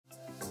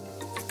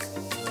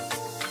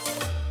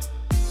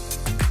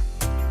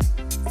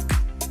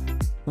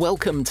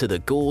Welcome to the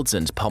Gourds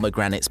and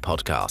Pomegranates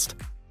podcast,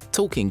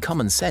 talking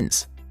common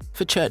sense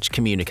for church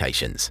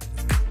communications.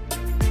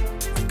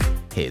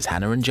 Here's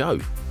Hannah and Joe.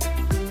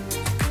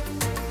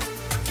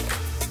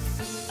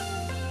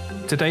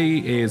 Today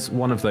is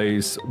one of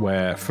those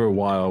where for a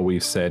while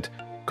we've said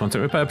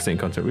content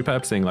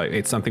repurposing, like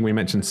it's something we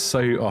mention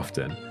so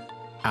often.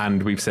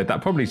 And we've said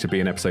that probably should be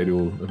an episode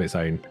all of its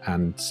own.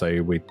 And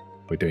so we're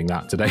doing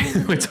that today.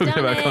 We're talking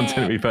about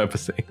content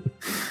repurposing.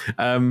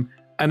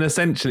 And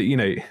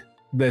essentially,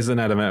 there's an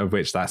element of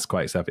which that's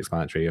quite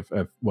self-explanatory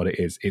of what it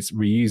is. It's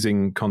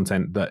reusing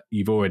content that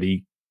you've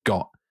already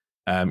got.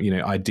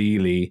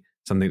 Ideally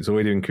something that's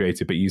already been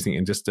created, but using it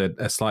in just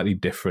a slightly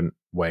different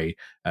way,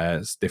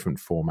 different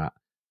format.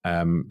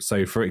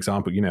 So for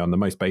example, on the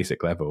most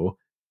basic level,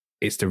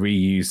 it's to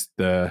reuse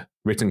the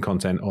written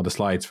content or the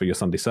slides for your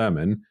Sunday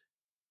sermon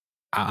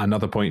at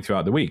another point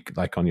throughout the week,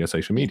 like on your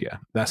social media.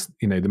 That's,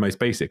 the most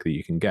basic that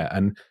you can get.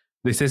 And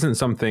this isn't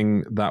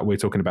something that we're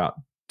talking about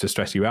to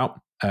stress you out,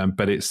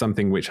 but it's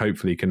something which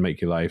hopefully can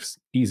make your lives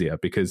easier,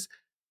 because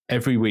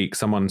every week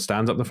someone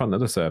stands up the front of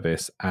the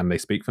service and they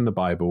speak from the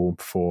Bible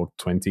for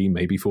 20,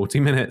 maybe 40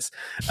 minutes.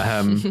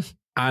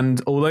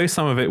 And although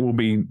some of it will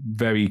be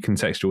very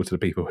contextual to the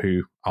people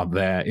who are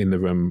there in the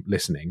room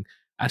listening,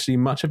 actually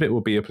much of it will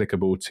be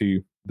applicable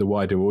to the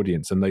wider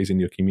audience and those in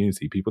your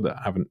community, people that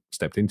haven't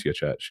stepped into your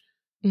church,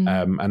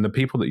 and the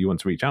people that you want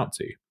to reach out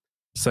to.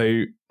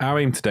 So our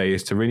aim today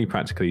is to really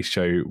practically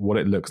show what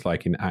it looks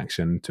like in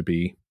action to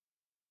be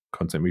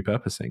content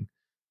repurposing.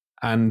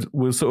 And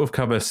we'll sort of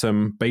cover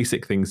some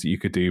basic things that you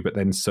could do, but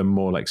then some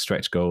more like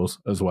stretch goals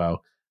as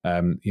well.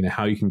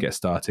 How you can get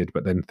started,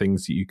 but then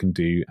things that you can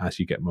do as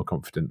you get more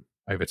confident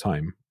over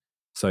time.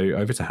 So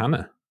over to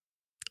Hannah.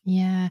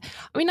 Yeah.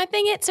 I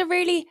think it's a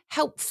really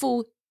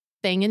helpful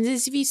thing. And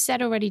as you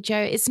said already,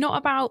 Joe, it's not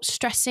about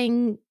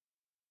stressing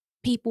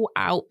people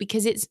out,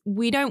 because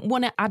we don't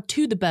want to add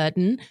to the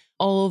burden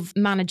of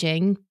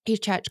managing your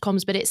church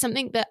comms, but it's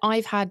something that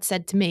I've had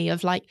said to me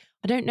of like,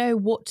 I don't know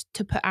what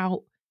to put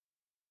out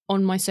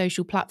on my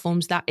social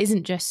platforms that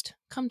isn't just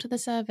come to the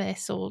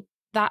service or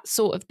that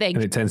sort of thing.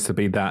 And it tends to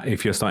be that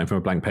if you're starting from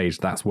a blank page,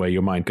 that's where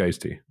your mind goes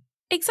to.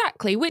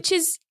 Exactly, which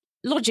is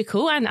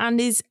logical and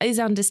is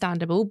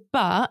understandable,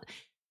 but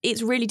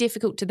it's really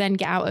difficult to then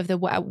get out of the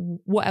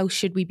what else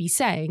should we be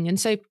saying? And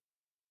so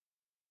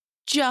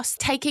just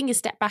taking a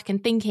step back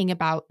and thinking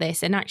about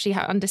this and actually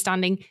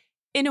understanding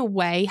in a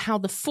way how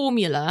the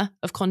formula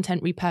of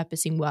content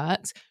repurposing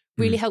works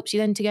really helps you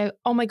then to go,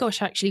 oh my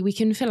gosh, actually we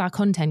can fill our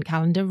content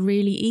calendar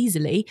really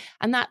easily.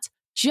 And that's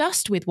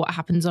just with what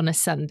happens on a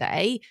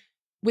Sunday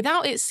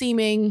without it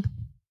seeming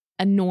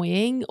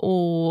annoying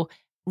or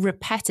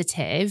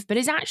repetitive, but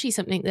is actually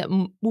something that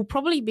will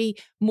probably be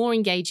more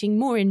engaging,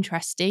 more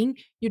interesting.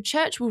 Your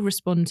church will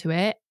respond to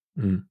it.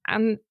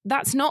 And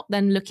that's not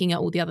then looking at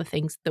all the other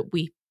things that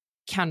we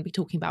can be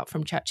talking about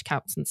from church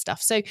accounts and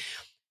stuff. So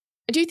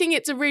I do think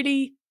it's a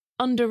really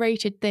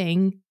underrated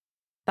thing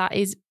that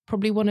is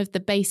probably one of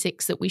the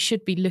basics that we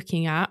should be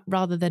looking at,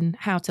 rather than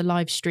how to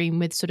live stream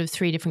with sort of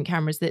 3 different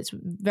cameras. That's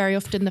very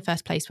often the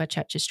first place where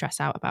churches stress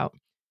out about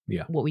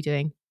what we're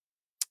doing.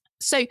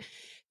 So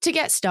to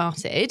get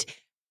started,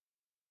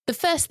 the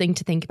first thing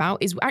to think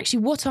about is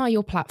actually, what are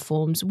your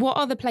platforms? What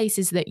are the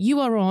places that you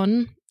are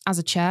on as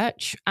a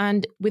church?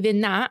 And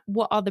within that,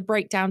 what are the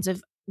breakdowns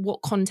of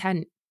what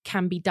content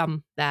can be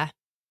done there,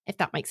 if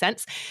that makes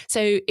sense?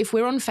 So if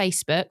we're on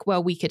Facebook,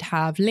 well, we could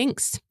have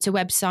links to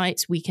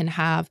websites, we can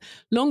have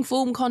long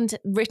form content,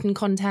 written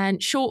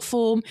content, short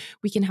form,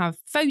 we can have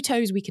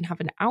photos, we can have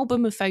an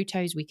album of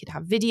photos, we could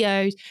have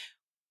videos.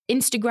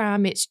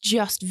 Instagram, it's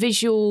just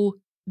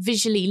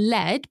visually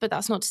led, but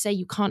that's not to say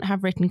you can't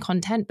have written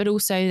content, but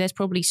also there's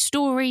probably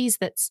stories.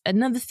 That's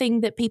another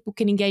thing that people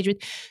can engage with.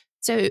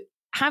 So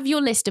have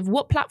your list of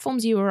what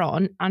platforms you are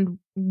on and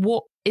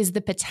what is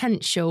the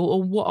potential,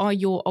 or what are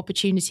your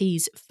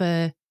opportunities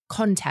for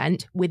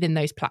content within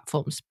those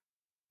platforms.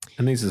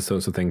 And these are the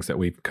sorts of things that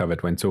we've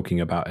covered when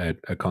talking about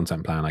a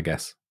content plan, I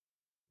guess.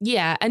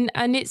 Yeah.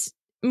 And it's,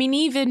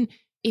 even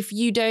if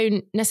you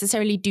don't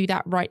necessarily do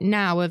that right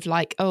now of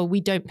like, oh,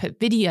 we don't put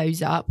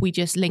videos up, we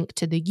just link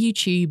to the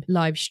YouTube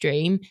live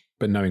stream.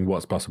 But knowing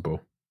what's possible.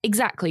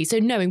 Exactly. So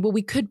knowing, well,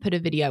 we could put a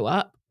video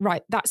up,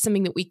 right? That's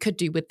something that we could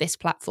do with this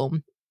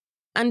platform.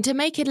 And to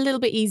make it a little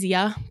bit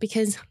easier,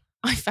 because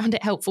I found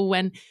it helpful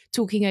when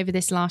talking over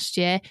this last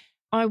year,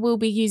 I will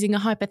be using a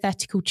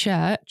hypothetical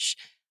church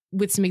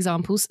with some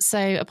examples.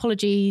 So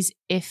apologies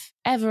if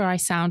ever I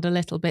sound a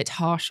little bit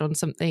harsh on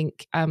something.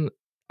 I'm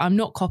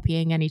not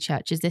copying any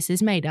churches. This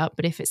is made up,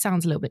 but if it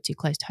sounds a little bit too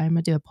close to home,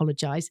 I do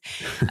apologize.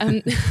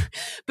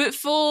 But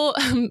for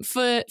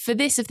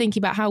this of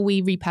thinking about how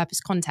we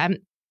repurpose content,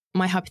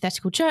 my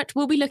hypothetical church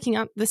will be looking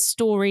at the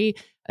story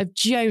of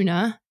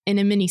Jonah in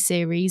a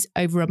mini-series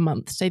over a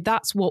month. So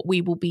that's what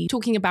we will be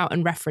talking about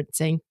and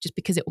referencing, just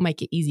because it will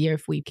make it easier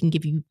if we can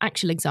give you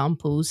actual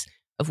examples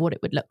of what it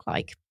would look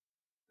like.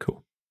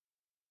 Cool.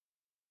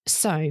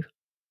 So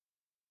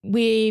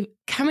we're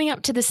coming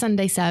up to the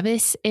Sunday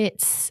service.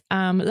 It's,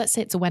 let's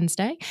say it's a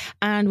Wednesday,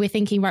 and we're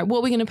thinking, right, what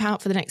are we going to put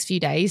out for the next few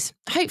days?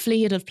 Hopefully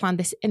you'd have planned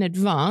this in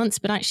advance,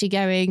 but actually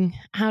going,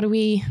 how do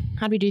we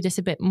do this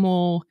a bit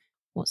more,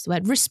 what's the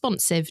word,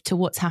 responsive to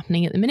what's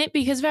happening at the minute?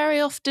 Because very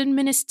often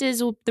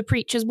ministers or the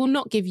preachers will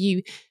not give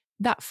you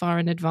that far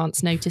in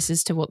advance notice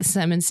as to what the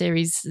sermon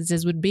series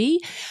would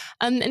be.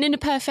 And in a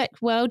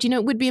perfect world,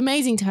 it would be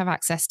amazing to have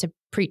access to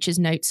preachers'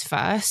 notes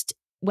first,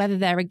 whether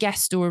they're a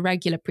guest or a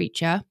regular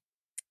preacher.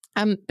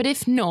 But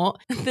if not,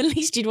 the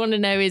least you'd want to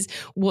know is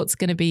what's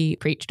going to be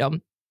preached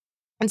on.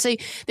 And so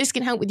this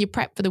can help with your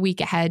prep for the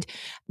week ahead.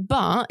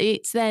 But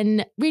it's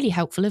then really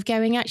helpful of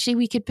going, actually,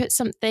 we could put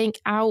something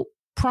out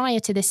prior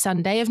to this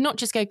Sunday of not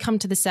just come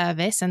to the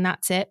service and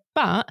that's it,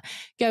 but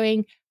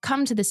going,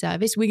 come to the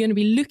service. We're going to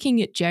be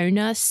looking at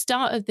Jonah,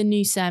 start of the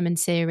new sermon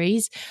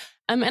series.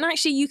 And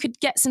actually, you could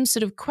get some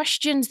sort of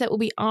questions that will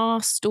be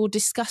asked or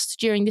discussed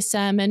during the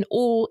sermon,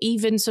 or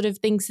even sort of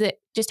things that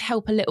just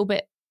help a little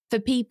bit for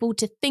people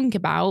to think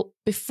about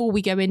before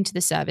we go into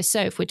the service.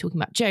 So if we're talking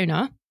about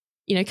Jonah,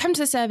 come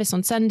to the service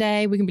on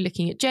Sunday, we're going to be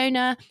looking at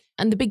Jonah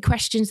and the big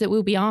questions that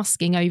we'll be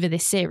asking over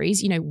this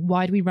series.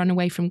 Why do we run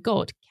away from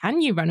God?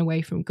 Can you run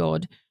away from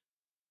God?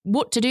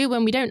 What to do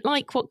when we don't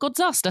like what God's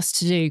asked us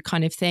to do,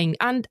 kind of thing.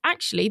 And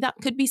actually, that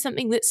could be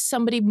something that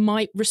somebody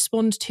might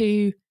respond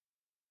to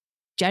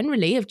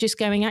generally, of just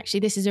going, actually,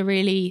 this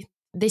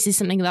is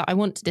something that I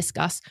want to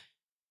discuss.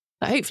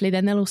 But hopefully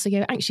then they'll also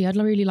go, actually, I'd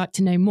really like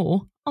to know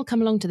more. I'll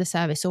come along to the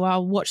service, or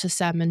I'll watch the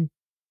sermon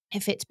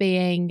if it's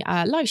being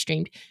live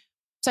streamed.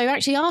 So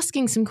actually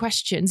asking some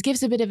questions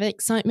gives a bit of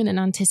excitement and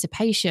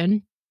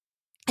anticipation.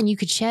 And you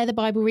could share the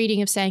Bible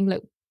reading of saying,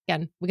 look,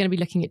 again, we're going to be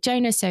looking at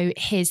Jonah. So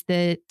here's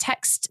the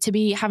text to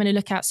be having a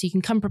look at so you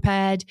can come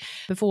prepared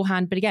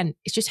beforehand. But again,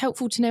 it's just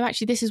helpful to know,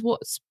 actually, this is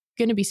what's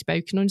going to be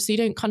spoken on. So you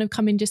don't kind of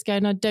come in just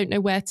going, I don't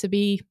know where to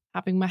be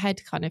having my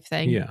head kind of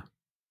thing. Yeah.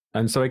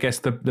 And so I guess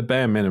the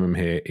bare minimum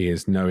here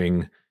is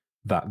knowing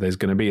that there's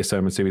going to be a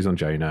sermon series on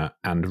Jonah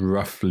and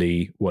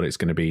roughly what it's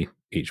going to be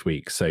each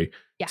week. So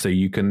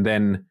you can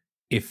then,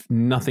 if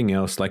nothing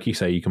else, like you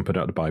say, you can put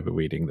out the Bible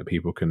reading that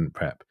people can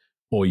prep,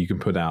 or you can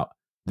put out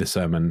the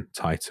sermon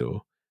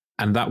title.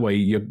 And that way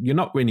you're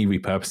not really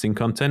repurposing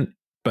content,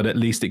 but at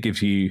least it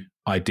gives you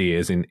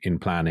ideas in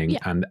planning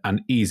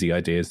and easy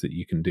ideas that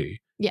you can do.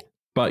 Yeah.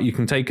 But you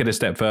can take it a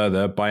step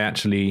further by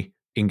actually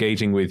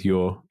engaging with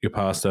your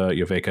pastor,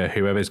 your vicar,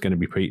 whoever's going to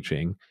be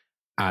preaching,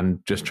 and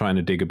just trying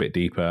to dig a bit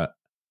deeper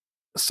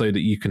so that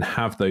you can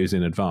have those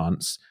in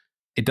advance.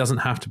 It doesn't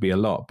have to be a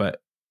lot,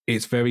 but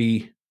it's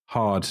very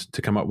hard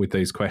to come up with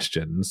those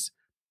questions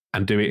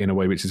and do it in a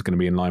way which is going to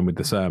be in line with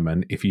the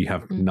sermon if you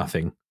have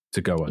nothing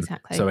to go on.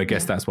 Exactly. So I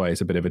guess that's why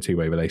it's a bit of a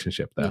two-way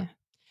relationship there. Yeah.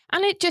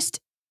 And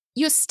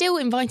you're still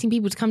inviting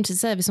people to come to the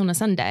service on a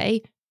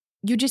Sunday.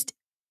 You're just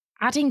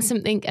adding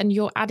something, and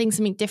you're adding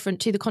something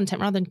different to the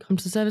content rather than come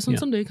to the service on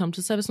Sunday, come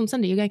to the service on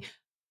Sunday. You're going,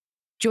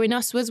 join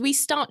us as we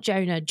start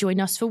Jonah, join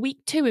us for week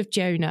 2 of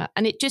Jonah.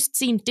 And it just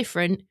seems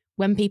different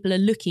when people are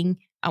looking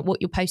at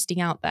what you're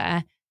posting out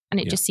there. And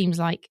it just seems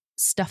like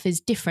stuff is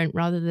different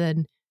rather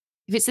than,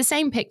 if it's the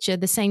same picture,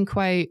 the same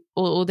quote,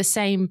 or the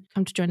same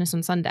come to join us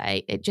on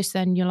Sunday, it just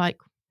then you're like,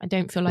 I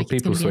don't feel like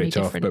it's going to be any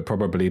different. People switch off, but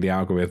probably the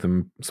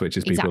algorithm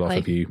switches people off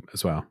of you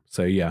as well.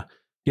 So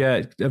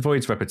it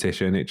avoids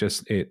repetition.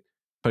 It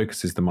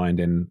focuses the mind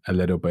in a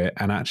little bit,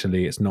 and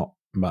actually it's not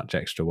much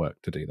extra work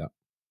to do that.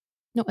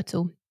 Not at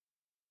all.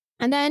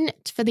 And then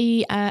for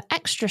the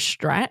extra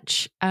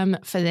stretch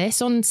for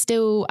this,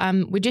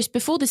 we're just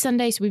before the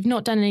Sunday, so we've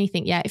not done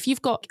anything yet. If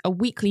you've got a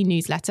weekly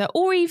newsletter,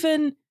 or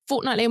even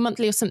fortnightly or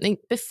monthly or something,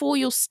 before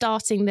you're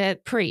starting the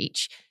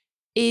preach,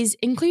 is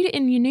include it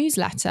in your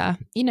newsletter.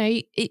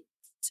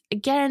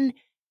 Again,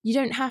 you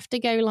don't have to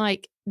go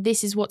like,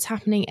 this is what's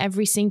happening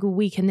every single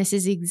week and this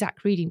is the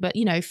exact reading. But,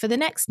 for the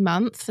next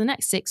month, for the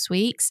next 6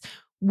 weeks,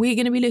 we're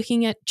going to be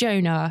looking at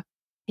Jonah.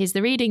 Here's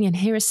the reading, and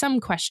here are some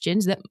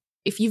questions that,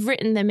 if you've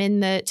written them in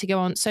to go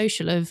on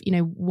social of,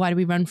 why do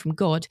we run from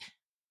God?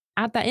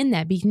 Add that in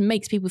there, because it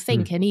makes people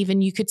think. And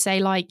even you could say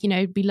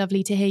it'd be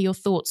lovely to hear your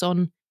thoughts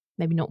on,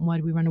 maybe not why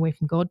do we run away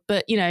from God,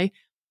 but,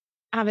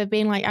 have it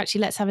being like, actually,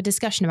 let's have a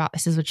discussion about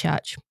this as a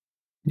church.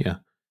 Yeah.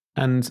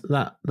 And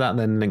that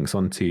then links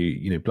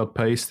onto, blog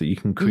posts that you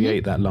can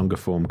create that longer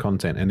form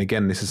content. And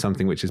again, this is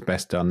something which is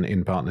best done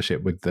in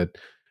partnership with the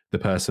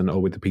person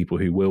or with the people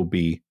who will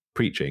be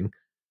preaching.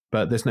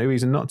 But there's no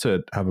reason not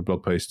to have a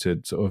blog post to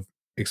sort of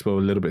explore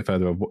a little bit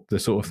further of what the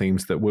sort of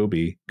themes that will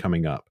be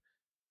coming up.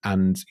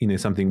 And,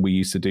 something we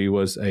used to do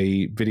was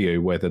a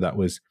video, whether that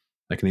was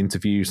like an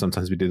interview.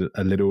 Sometimes we did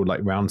a little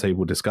like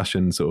roundtable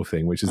discussion sort of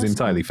thing, which is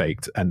entirely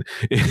faked. And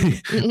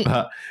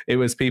but it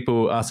was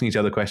people asking each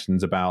other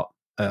questions about,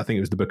 I think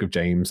it was the book of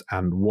James,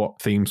 and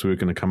what themes we were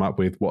going to come up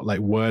with, what like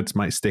words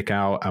might stick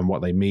out and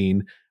what they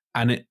mean.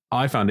 And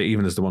I found it,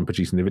 even as the one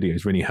producing the video,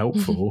 is really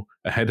helpful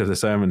ahead of the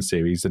sermon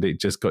series, that it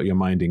just got your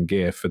mind in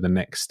gear for the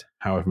next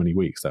however many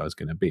weeks that was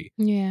going to be.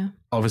 Yeah.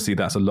 Obviously,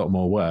 that's a lot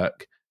more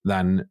work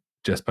than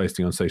just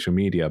posting on social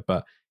media,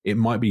 but it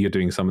might be you're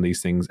doing some of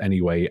these things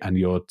anyway and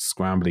you're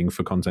scrambling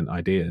for content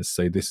ideas.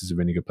 So this is a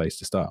really good place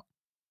to start.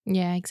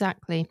 Yeah,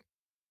 exactly.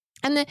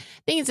 And the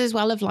thing is as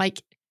well of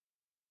like,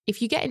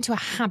 if you get into a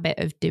habit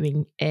of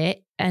doing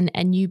it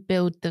and you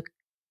build the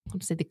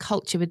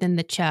culture within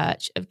the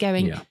church of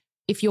going,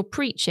 if you're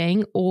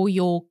preaching or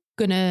you're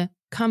going to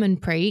come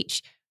and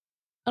preach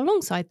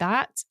alongside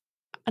that,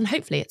 and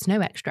hopefully it's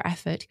no extra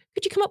effort,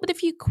 could you come up with a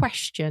few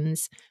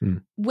questions,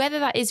 whether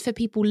that is for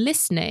people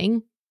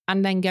listening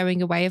and then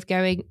going away of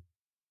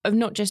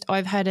not just,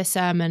 I've heard a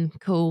sermon,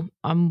 cool,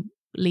 I'm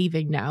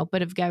leaving now,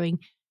 but of going,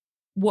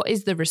 what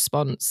is the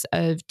response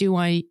of, do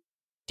I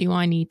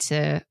need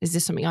to, is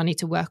this something I need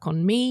to work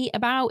on me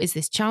about? Is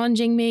this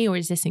challenging me or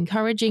is this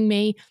encouraging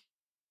me?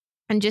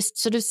 And just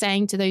sort of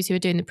saying to those who are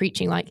doing the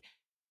preaching, like,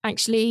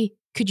 actually,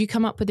 could you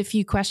come up with a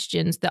few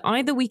questions that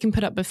either we can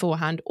put up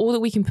beforehand or that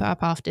we can put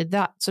up after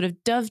that sort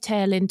of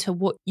dovetail into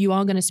what you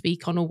are going to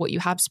speak on or what you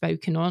have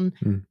spoken on?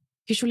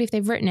 Because surely if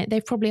they've written it,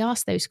 they've probably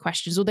asked those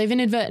questions or they've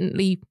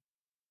inadvertently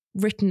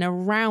written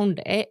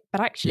around it,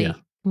 but actually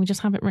can we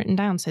just have it written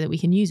down so that we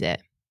can use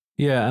it?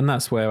 Yeah, and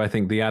that's where I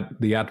think the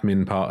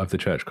admin part of the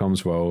church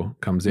comms role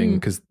comes in,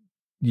 because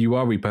you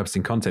are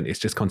repurposing content. It's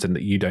just content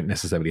that you don't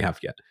necessarily have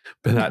yet.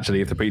 But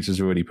actually, if the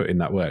preachers already put in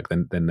that work,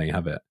 then they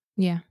have it.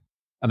 Yeah.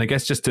 And I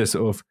guess just to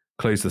sort of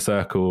close the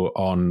circle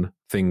on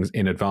things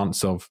in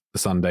advance of the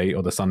Sunday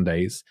or the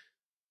Sundays,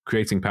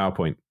 creating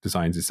PowerPoint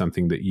designs is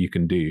something that you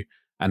can do.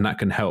 And that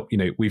can help. You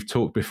know, we've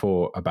talked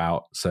before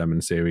about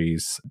sermon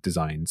series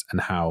designs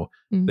and how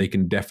they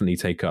can definitely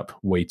take up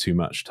way too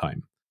much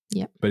time.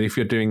 Yeah. But if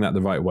you're doing that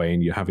the right way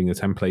and you're having a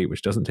template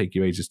which doesn't take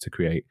you ages to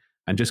create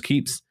and just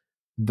keeps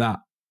that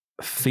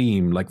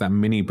theme, like that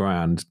mini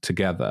brand,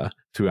 together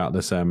throughout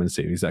the sermon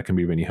series, that can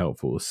be really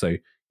helpful. So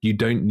you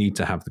don't need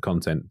to have the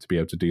content to be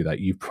able to do that.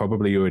 You've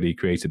probably already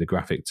created a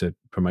graphic to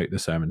promote the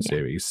sermon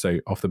series. So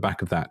off the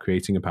back of that,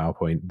 creating a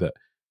PowerPoint that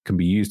can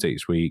be used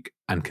each week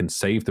and can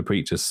save the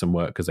preachers some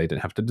work because they don't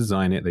have to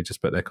design it, they just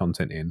put their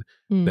content in,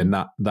 then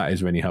that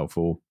is really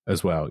helpful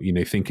as well. You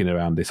know, thinking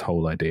around this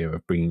whole idea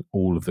of bringing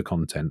all of the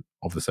content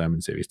of the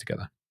sermon series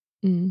together.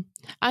 And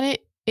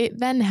it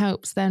then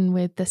helps then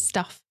with the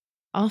stuff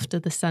after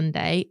the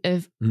Sunday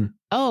of,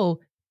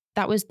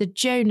 that was the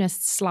Jonah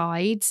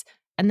slides,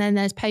 and then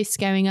there's posts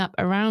going up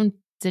around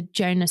the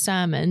Jonah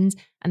sermons,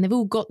 and they've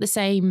all got the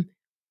same,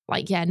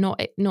 like,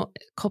 not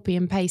copy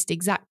and paste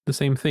exact. The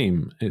same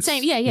theme. It's,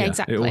 same,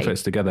 exactly. It all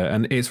fits together.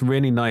 And it's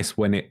really nice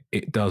when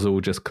it does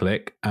all just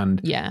click,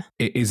 and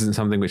it isn't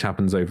something which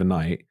happens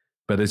overnight.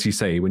 But as you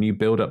say, when you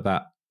build up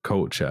that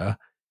culture,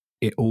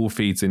 it all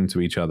feeds into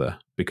each other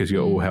because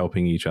you're all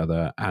helping each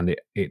other, and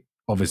it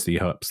obviously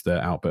helps the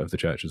output of the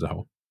church as a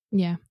whole.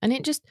 Yeah. And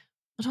it just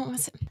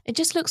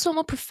looks a lot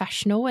more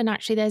professional, and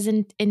actually there's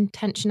an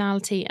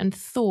intentionality and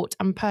thought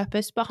and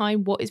purpose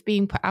behind what is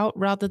being put out,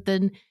 rather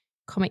than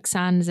Comic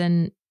Sans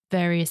and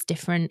various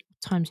different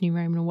Times New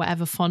Roman or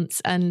whatever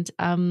fonts and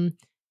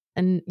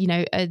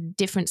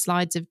different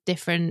slides of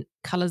different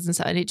colors and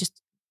so. And it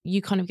just,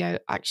 you kind of go,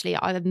 actually,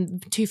 I'm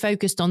too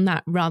focused on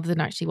that rather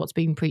than actually what's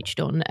being preached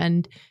on.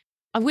 And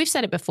we've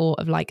said it before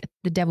of like,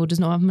 the devil does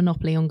not have a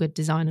monopoly on good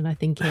design. And I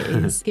think it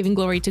is giving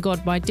glory to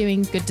God by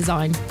doing good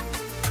design.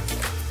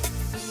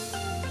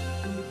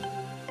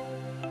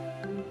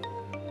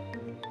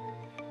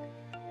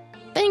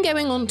 Then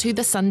going on to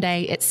the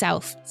Sunday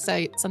itself.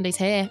 So Sunday's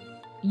here.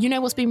 You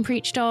know what's been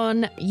preached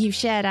on. You've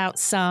shared out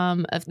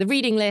some of the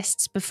reading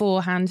lists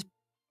beforehand.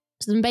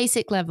 Some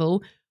basic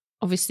level.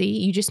 Obviously,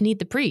 you just need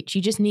the preach.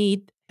 You just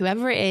need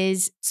whoever it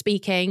is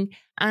speaking,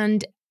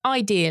 and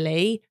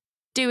ideally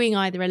doing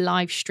either a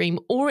live stream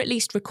or at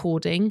least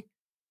recording.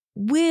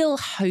 We'll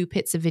hope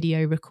it's a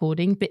video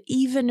recording, but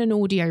even an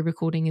audio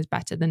recording is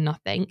better than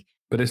nothing.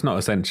 But it's not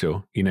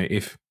essential. You know,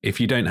 if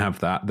you don't have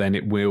that, then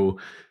it will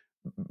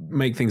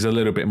make things a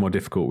little bit more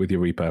difficult with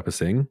your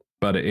repurposing,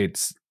 but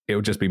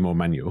it'll just be more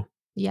manual.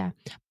 Yeah.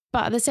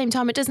 But at the same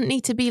time, it doesn't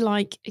need to be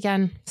like,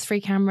 again, 3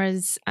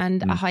 cameras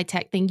and a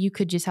high-tech thing. You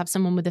could just have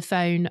someone with a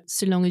phone,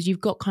 so long as you've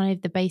got kind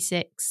of the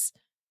basics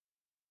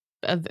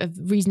of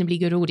reasonably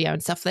good audio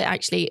and stuff, that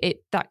actually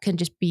that can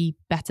just be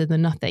better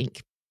than nothing.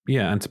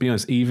 Yeah, and to be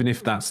honest, even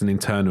if that's an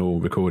internal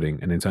recording,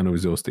 an internal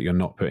resource that you're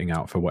not putting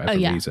out for whatever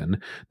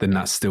reason, then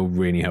that's still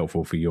really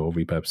helpful for your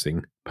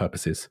repurposing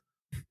purposes.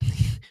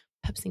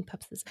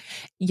 Purposes.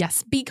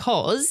 Yes,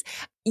 because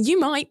you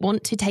might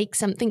want to take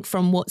something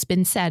from what's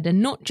been said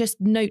and not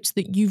just notes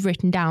that you've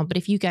written down. But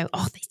if you go,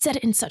 they said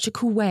it in such a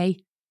cool way,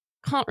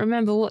 can't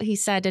remember what he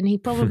said, and he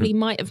probably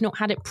might have not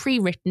had it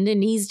pre-written,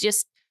 and he's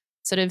just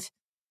sort of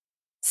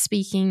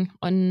speaking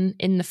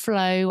in the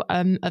flow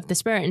of the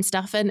Spirit and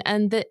stuff,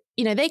 and that,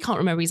 they can't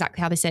remember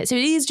exactly how they say it. So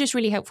it is just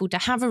really helpful to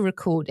have a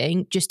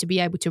recording just to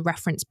be able to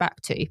reference back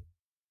to.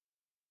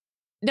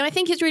 Now, I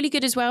think it's really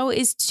good as well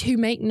is to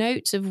make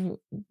notes of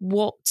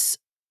what,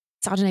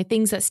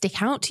 things that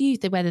stick out to you,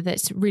 whether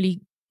that's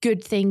really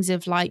good things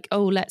of like,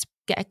 let's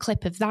get a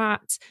clip of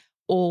that,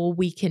 or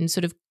we can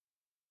sort of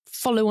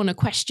follow on a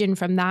question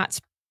from that.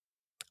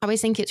 I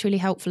always think it's really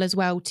helpful as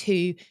well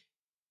to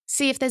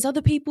see if there's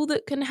other people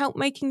that can help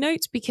making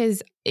notes,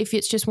 because if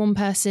it's just one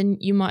person,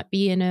 you might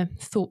be in a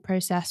thought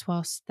process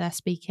whilst they're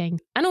speaking.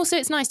 And also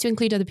it's nice to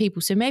include other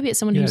people. So maybe it's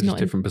someone who's not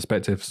different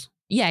perspectives.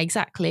 Yeah,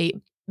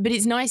 exactly. But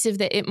it's nice if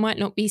that it might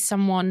not be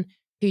someone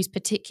who's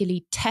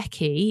particularly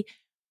techie,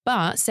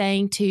 but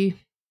saying to,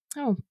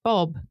 oh,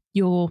 Bob,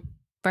 you're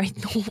very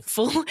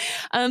thoughtful.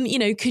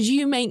 Could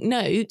you make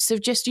notes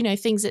of just,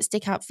 things that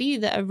stick out for you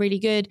that are really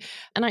good?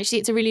 And actually,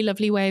 it's a really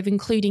lovely way of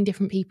including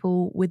different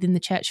people within the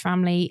church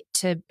family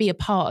to be a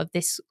part of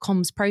this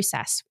comms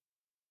process.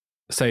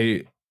 So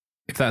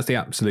if that's the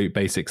absolute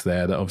basics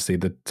there, that obviously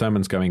the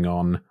sermon's going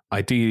on,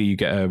 ideally you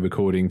get a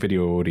recording,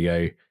 video,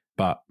 audio,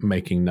 but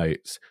making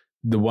notes.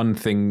 The one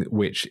thing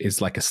which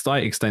is like a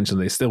slight extension,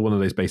 it's still one of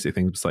those basic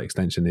things, but slight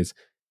extension is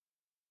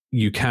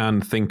you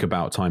can think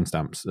about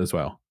timestamps as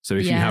well. So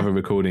if you have a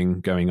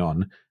recording going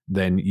on,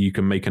 then you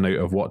can make a note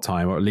of what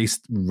time, or at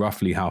least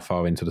roughly how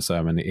far into the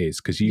sermon it is.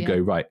 Because you go,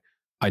 right,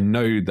 I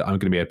know that I'm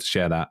going to be able to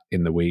share that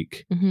in the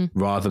week,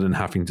 rather than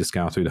having to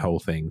scour through the whole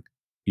thing.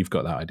 You've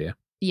got that idea.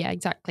 Yeah,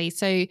 exactly.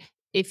 So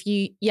if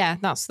you,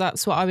 that's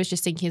what I was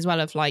just thinking as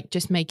well, of like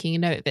just making a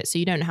note of it. So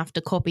you don't have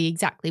to copy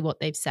exactly what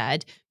they've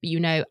said,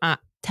 but at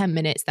 10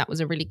 minutes, that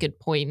was a really good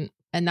point.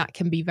 And that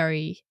can be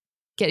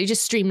it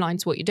just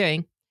streamlines what you're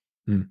doing.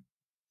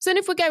 So then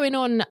if we're going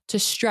on to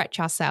stretch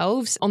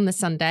ourselves on the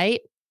Sunday,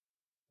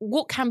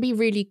 what can be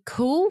really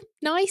cool,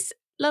 nice,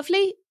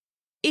 lovely,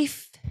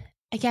 if,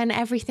 again,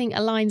 everything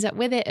aligns up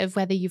with it, of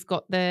whether you've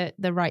got the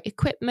right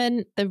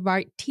equipment, the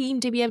right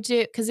team to be able to do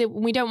it, because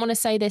we don't want to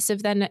say this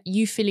of then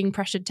you feeling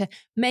pressured to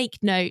make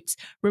notes,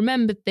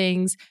 remember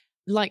things,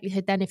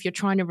 likelihood then if you're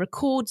trying to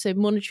record, so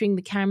monitoring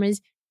the cameras,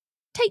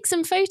 take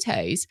some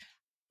photos.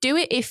 Do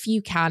it if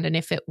you can and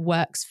if it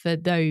works for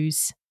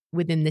those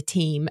within the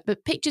team.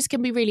 But pictures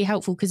can be really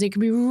helpful, because it can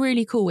be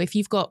really cool if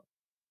you've got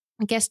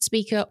a guest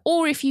speaker,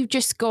 or if you've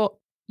just got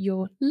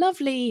your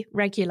lovely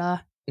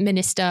regular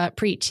minister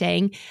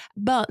preaching,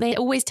 but they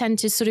always tend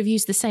to sort of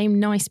use the same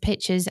nice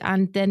pictures,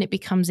 and then it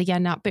becomes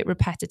again that bit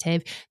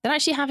repetitive. Then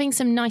actually having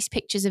some nice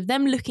pictures of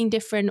them looking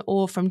different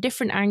or from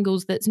different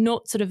angles, that's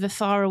not sort of a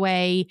far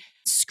away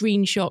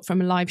screenshot from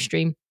a live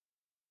stream.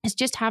 It's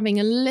just having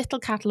a little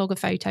catalogue of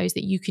photos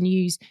that you can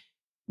use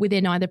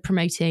within either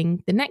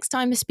promoting the next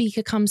time the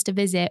speaker comes to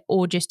visit,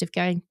 or just of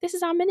going, this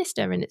is our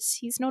minister, and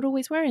he's not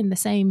always wearing the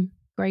same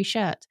grey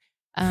shirt.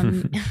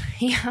 And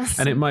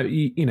it might,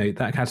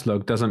 that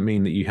catalogue doesn't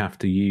mean that you have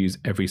to use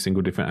every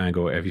single different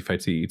angle, every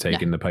photo that you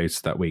take in the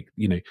post that week.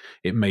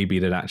 It may be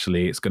that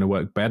actually it's going to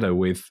work better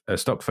with a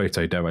stock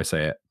photo, dare I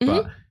say it,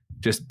 but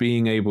just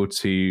being able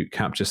to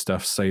capture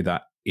stuff so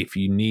that if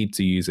you need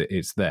to use it,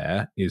 it's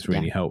there, is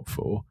really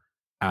helpful.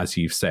 As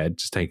you've said,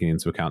 just taking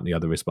into account the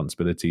other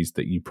responsibilities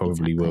that you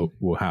probably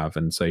will have.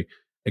 And so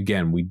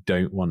again, we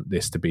don't want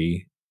this to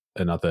be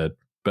another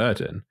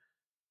burden,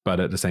 but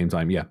at the same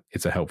time,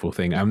 it's a helpful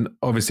thing. And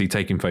obviously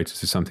taking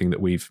photos is something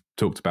that we've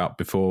talked about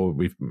before.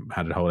 We've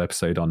had a whole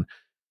episode on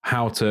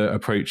how to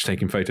approach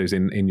taking photos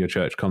in your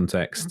church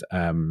context,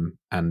 and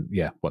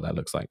what that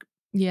looks like.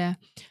 Yeah.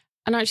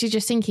 And actually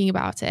just thinking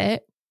about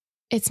it,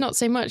 it's not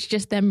so much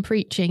just them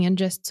preaching and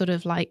just sort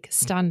of like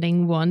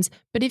standing ones,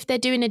 but if they're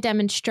doing a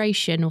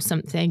demonstration or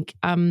something,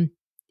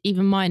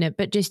 even minor,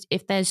 but just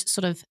if there's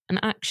sort of an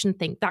action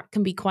thing, that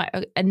can be quite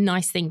a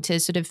nice thing to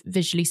sort of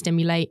visually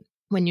stimulate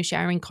when you're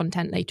sharing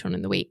content later on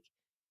in the week.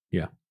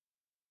 Yeah.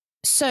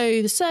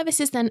 So the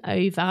service is then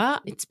over.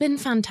 It's been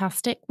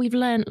fantastic. We've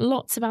learned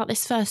lots about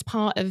this first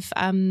part of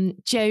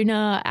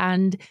Jonah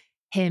and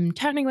him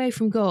turning away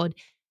from God.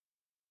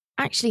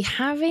 Actually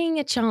having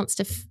a chance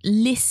to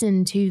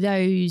listen to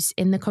those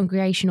in the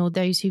congregation, or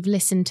those who've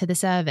listened to the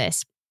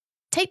service,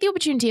 take the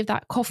opportunity of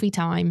that coffee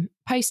time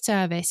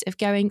post-service of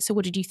going, so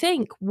what did you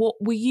think? What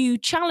were you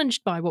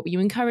challenged by? What were you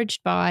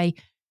encouraged by?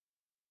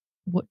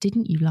 What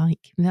didn't you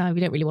like? No, we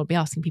don't really want to be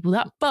asking people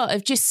that, but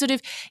of just sort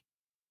of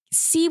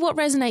see what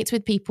resonates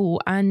with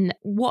people, and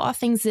what are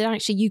things that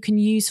actually you can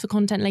use for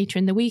content later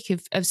in the week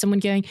of someone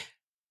going,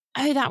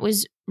 oh, that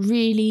was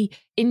really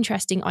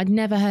interesting. I'd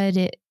never heard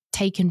it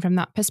taken from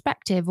that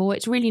perspective, or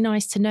it's really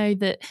nice to know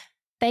that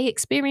they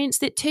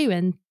experienced it too,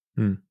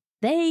 and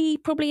they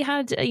probably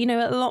had a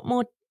lot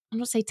more, I'm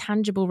not say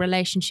tangible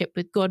relationship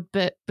with God,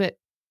 but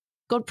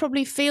God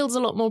probably feels a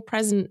lot more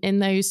present in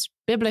those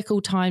biblical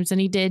times than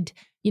he did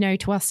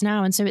to us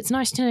now. And so it's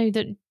nice to know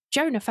that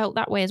Jonah felt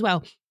that way as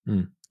well.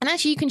 And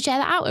actually you can share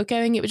that out of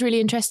going, it was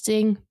really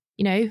interesting,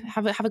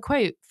 have a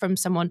quote from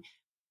someone.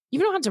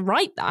 You've not had to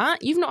write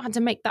that, you've not had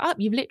to make that up,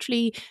 you've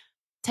literally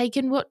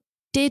taken what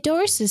Dear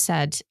Doris has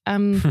said.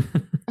 And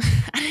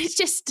it's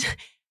just...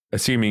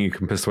 Assuming you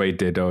can persuade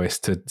Dear Doris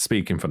to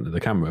speak in front of the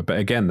camera. But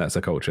again, that's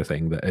a culture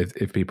thing that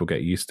if people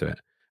get used to it.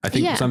 I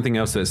think something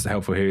else that's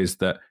helpful here is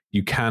that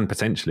you can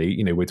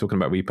potentially, we're talking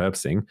about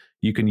repurposing,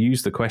 you can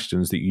use the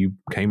questions that you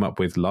came up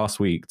with last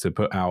week to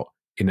put out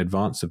in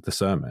advance of the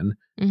sermon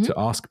to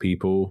ask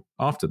people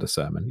after the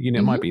sermon.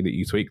 It might be that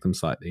you tweak them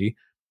slightly,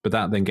 but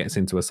that then gets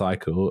into a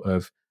cycle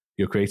of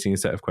you're creating a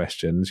set of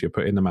questions, you're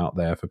putting them out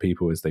there for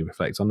people as they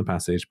reflect on the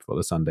passage before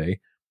the Sunday.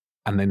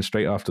 And then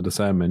straight after the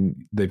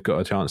sermon, they've got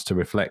a chance to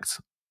reflect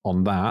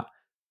on that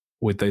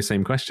with those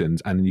same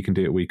questions, and you can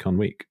do it week on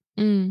week.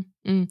 And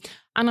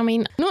I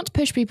mean, not to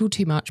push people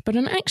too much, but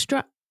an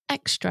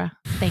extra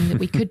thing that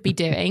we could be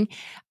doing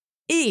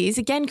is,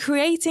 again,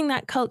 creating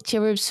that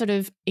culture of sort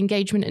of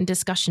engagement and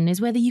discussion,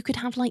 is whether you could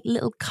have like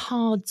little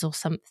cards or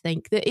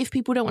something that if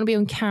people don't want to be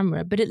on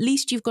camera, but at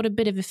least you've got a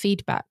bit of a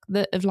feedback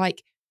of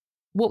like,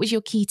 what was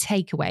your key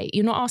takeaway?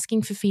 You're not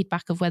asking for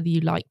feedback of whether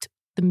you liked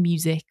the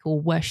music or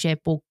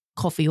worship or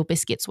coffee or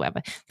biscuits, or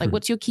whatever. Like,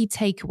 what's your key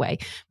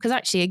takeaway? Because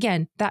actually,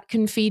 again, that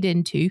can feed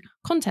into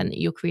content that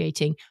you're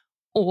creating.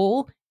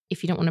 Or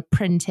if you don't want to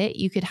print it,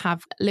 you could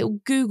have a little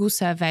Google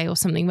survey or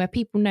something where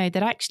people know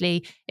that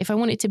actually, if I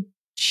wanted to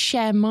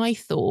share my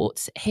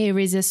thoughts, here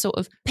is a sort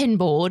of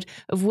pinboard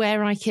of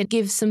where I can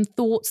give some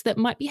thoughts that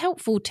might be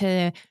helpful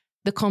to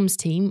the comms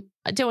team.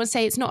 I don't want to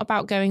say it's not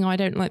about going, I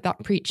don't like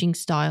that preaching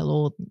style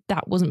or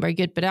that wasn't very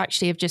good, but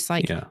actually of just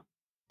like,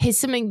 here's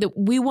something that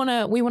we want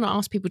to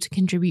ask people to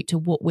contribute to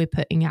what we're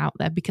putting out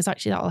there, because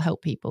actually that'll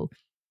help people.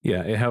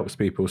 Yeah, it helps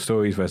people.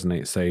 Stories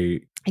resonate. So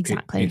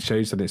exactly, it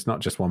shows that it's not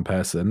just one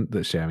person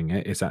that's sharing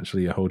it. It's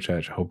actually a whole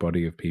church, a whole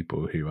body of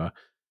people who are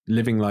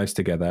living lives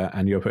together,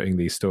 and you're putting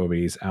these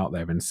stories out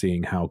there and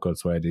seeing how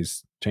God's word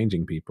is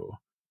changing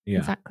people. Yeah,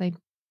 exactly.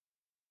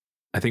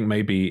 I think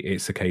maybe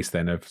it's a case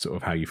then of sort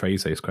of how you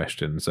phrase those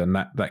questions, and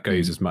that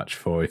goes as much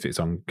for if it's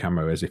on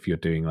camera as if you're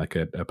doing like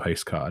a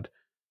postcard,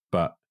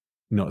 but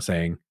not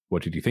saying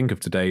what did you think of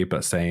today,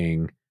 but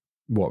saying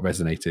what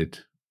resonated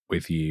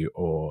with you,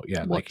 or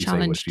like you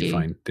say, what did you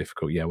find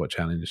difficult? Yeah, what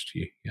challenged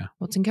you? Yeah,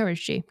 what's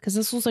encouraged you? Because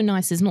that's also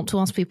nice, is not to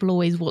ask people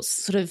always what's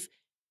sort of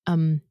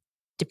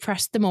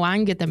depressed them or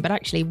angered them, but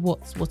actually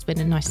what's been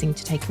a nice thing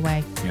to take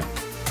away. Yeah.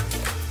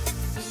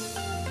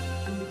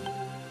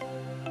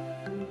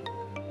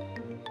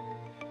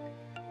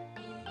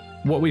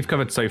 What we've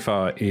covered so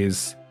far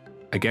is,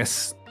 I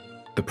guess,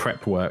 the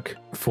prep work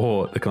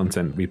for the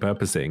content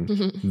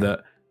repurposing, that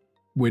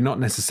we're not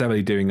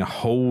necessarily doing a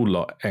whole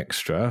lot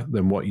extra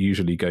than what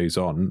usually goes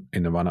on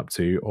in the run up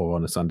to or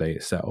on a Sunday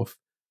itself,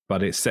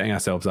 but it's setting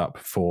ourselves up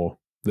for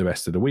the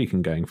rest of the week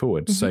and going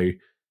forward. So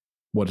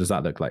what does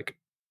that look like?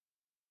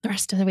 The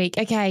rest of the week.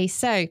 Okay,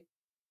 so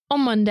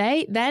on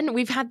Monday, then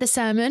we've had the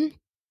sermon.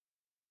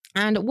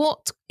 And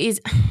what is,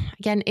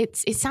 again, it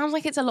sounds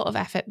like it's a lot of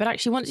effort, but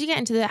actually once you get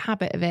into the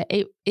habit of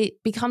it, it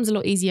becomes a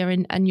lot easier,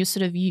 and you're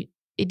sort of,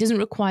 it doesn't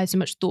require so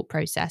much thought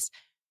process.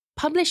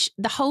 Publish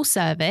the whole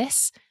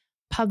service,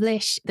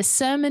 publish the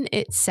sermon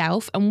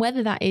itself, and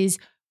whether that is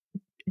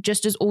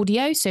just as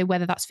audio, so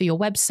whether that's for your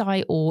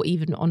website or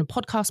even on a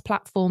podcast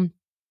platform,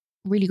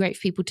 really great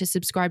for people to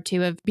subscribe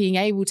to, of being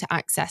able to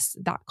access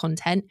that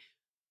content,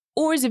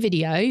 or as a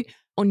video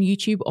on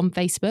YouTube, on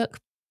Facebook,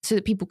 so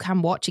that people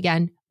can watch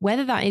again,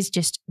 whether that is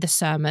just the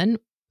sermon,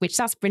 which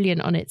that's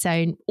brilliant on its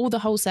own, or the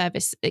whole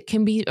service. It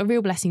can be a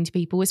real blessing to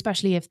people,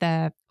 especially if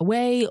they're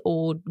away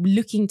or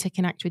looking to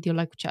connect with your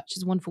local church.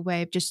 It's a wonderful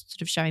way of just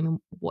sort of showing them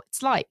what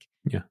it's like.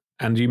 Yeah.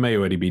 And you may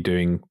already be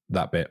doing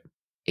that bit.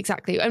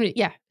 Exactly. I mean,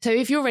 yeah. So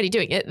if you're already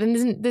doing it,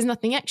 then there's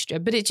nothing extra,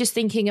 but it's just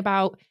thinking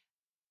about,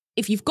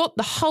 if you've got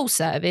the whole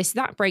service,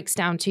 that breaks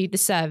down to the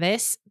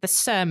service, the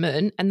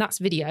sermon, and that's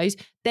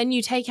videos. Then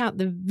you take out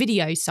the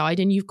video side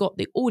and you've got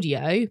the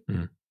audio.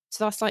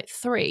 So that's like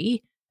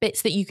 3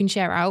 bits that you can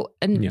share out,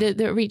 and that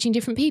are reaching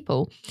different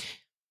people.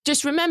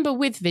 Just remember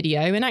with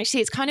video, and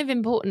actually it's kind of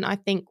important, I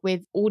think,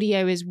 with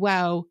audio as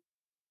well,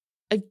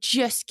 of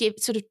just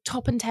sort of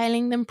top and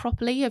tailing them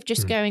properly, of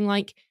just going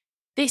like,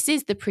 this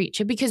is the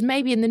preacher, because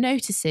maybe in the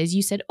notices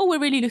you said, oh, we're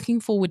really looking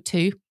forward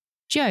to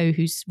Joe,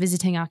 who's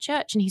visiting our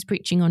church, and he's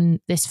preaching on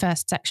this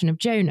first section of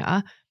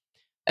Jonah,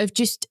 of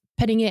just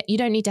putting it, you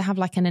don't need to have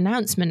like an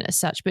announcement as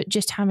such, but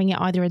just having it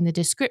either in the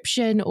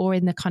description or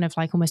in the kind of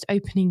like almost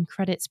opening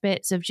credits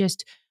bits of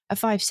just a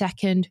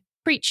 5-second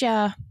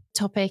preacher,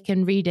 topic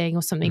and reading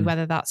or something,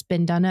 whether that's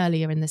been done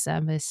earlier in the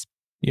service.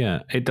 Yeah,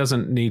 it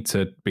doesn't need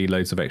to be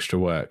loads of extra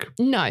work.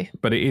 No.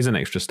 But it is an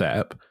extra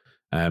step.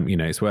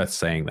 It's worth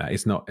saying that.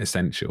 It's not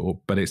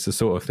essential, but it's the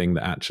sort of thing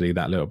that actually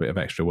that little bit of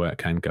extra work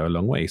can go a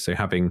long way. So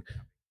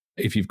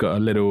if you've got a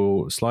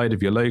little slide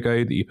of your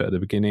logo that you put at the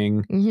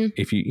beginning,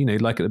 if you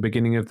like at the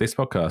beginning of this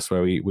podcast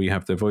where we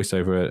have the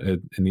voiceover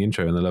in the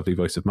intro and the lovely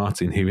voice of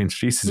Martin who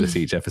introduces us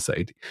each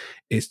episode,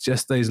 it's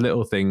just those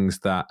little things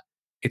that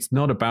it's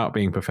not about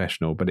being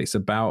professional, but it's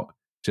about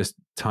just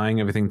tying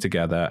everything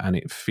together and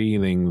it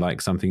feeling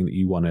like something that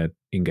you want to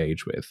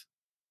engage with.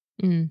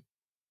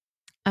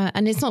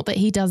 And it's not that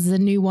he does a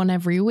new one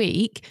every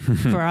week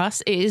for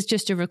us. It is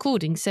just a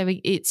recording. So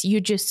you're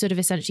just sort of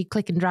essentially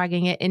click and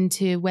dragging it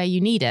into where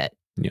you need it.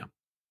 Yeah.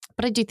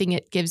 But I do think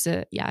it gives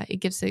a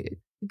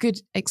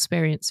good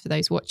experience for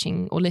those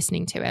watching or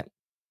listening to it.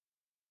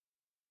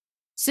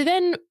 So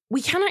then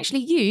we can actually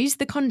use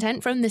the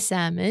content from the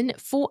sermon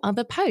for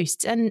other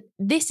posts. And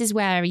this is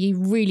where you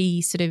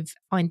really sort of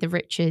find the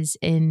riches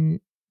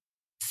in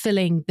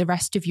filling the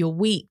rest of your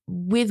week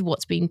with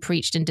what's being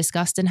preached and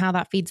discussed and how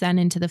that feeds then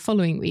into the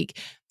following week.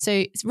 So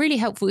it's really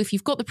helpful if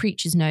you've got the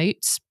preacher's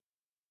notes,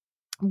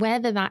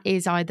 whether that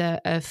is either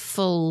a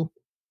full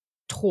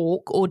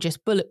talk or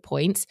just bullet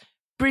points,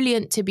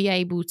 brilliant to be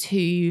able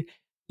to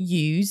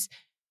use.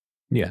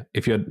 Yeah,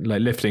 if you're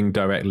like lifting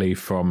directly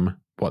from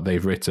what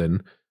they've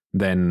written,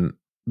 then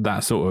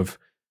that sort of,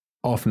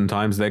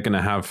 oftentimes they're going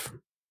to have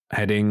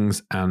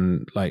headings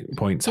and like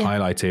points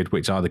highlighted,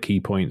 which are the key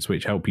points,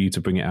 which help you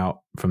to bring it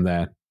out from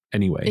there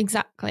anyway.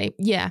 Exactly.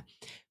 Yeah.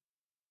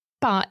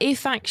 But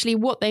if actually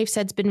what they've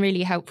said has been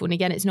really helpful, and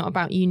again, it's not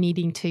about you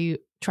needing to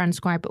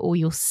transcribe it all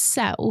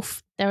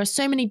yourself. There are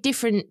so many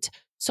different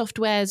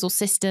softwares or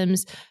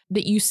systems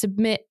that you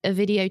submit a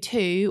video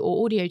to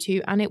or audio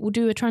to, and it will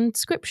do a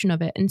transcription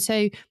of it. And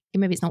so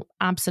maybe it's not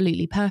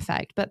absolutely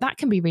perfect, but that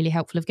can be really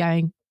helpful of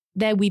going,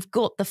 there we've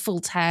got the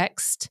full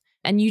text,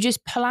 and you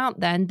just pull out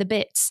then the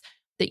bits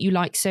that you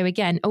like. So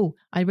again,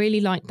 I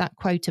really like that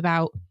quote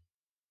about,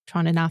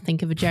 trying to now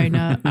think of a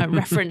Jonah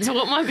reference.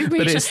 What might be?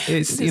 But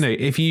it's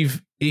if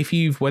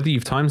you've whether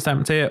you've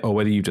timestamped it or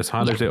whether you've just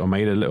highlighted it or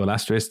made a little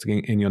asterisk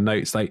in your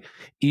notes, like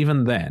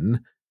even then,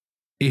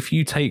 if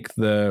you take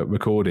the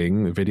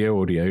recording,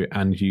 video, audio,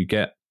 and you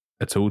get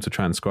a tool to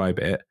transcribe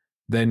it,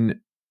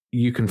 then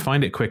you can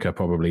find it quicker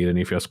probably than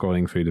if you're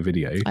scrolling through the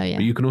video. Oh, yeah.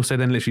 But you can also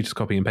then literally just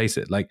copy and paste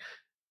it. Like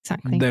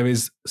exactly, there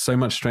is so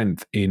much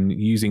strength in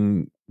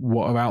using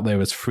what are out there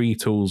as free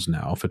tools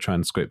now for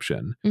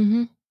transcription.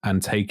 Mm-hmm.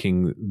 And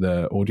taking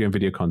the audio and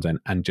video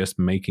content and just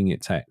making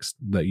it text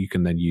that you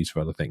can then use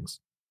for other things.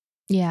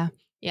 Yeah.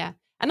 Yeah.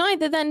 And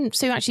either then,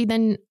 so actually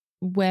then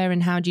where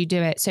and how do you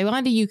do it? So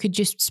either you could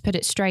just put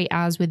it straight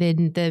as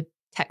within the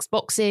text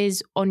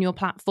boxes on your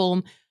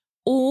platform,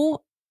 or,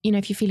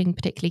 if you're feeling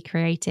particularly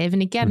creative,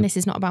 and again, this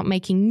is not about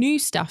making new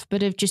stuff,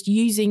 but of just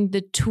using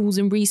the tools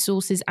and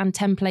resources and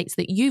templates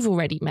that you've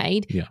already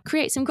made,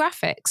 create some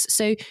graphics.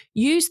 So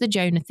use the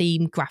Jonah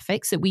theme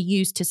graphics that we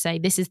use to say,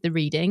 this is the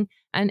reading.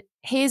 And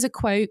here's a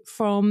quote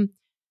from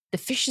the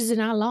fishes in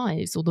our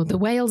lives, or the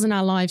whales in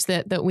our lives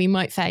that we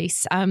might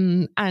face.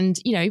 And,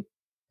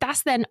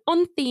 that's then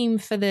on theme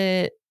for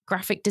the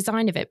graphic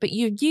design of it. But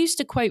you've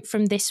used a quote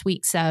from this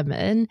week's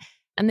sermon,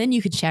 and then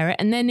you could share it.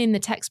 And then in the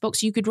text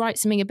box, you could write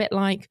something a bit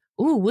like,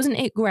 oh, wasn't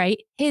it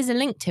great? Here's a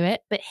link to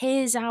it. But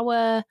here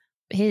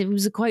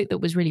was a quote that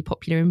was really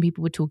popular and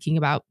people were talking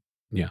about.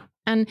 Yeah.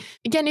 And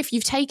again, if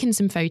you've taken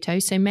some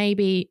photos, so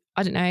maybe,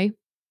 I don't know,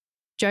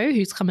 Joe,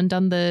 who's come and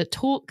done the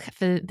talk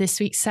for this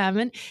week's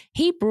sermon,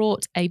 he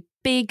brought a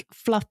big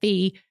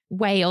fluffy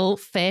whale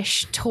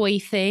fish toy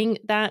thing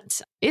that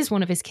is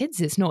one of his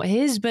kids. It's not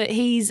his, but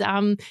he's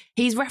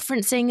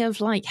referencing of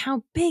like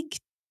how big,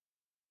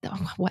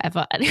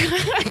 whatever.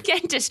 I'm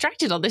getting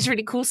distracted on this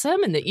really cool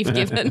sermon that you've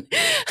given.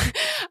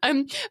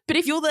 But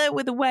if you're there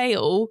with a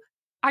whale,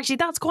 actually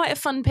that's quite a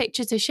fun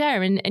picture to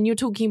share. And you're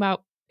talking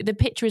about the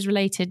picture is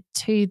related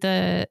to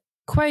the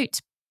quote.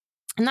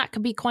 And that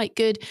could be quite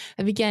good.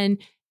 And again,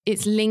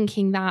 it's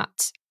linking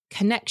that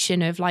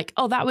connection of like,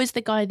 oh, that was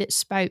the guy that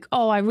spoke.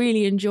 Oh, I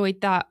really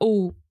enjoyed that.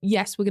 Oh,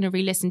 yes, we're going to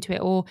re-listen to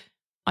it. Or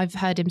I've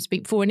heard him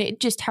speak before. And it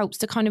just helps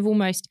to kind of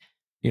almost.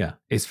 Yeah,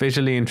 it's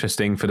visually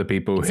interesting for the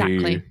people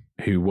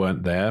who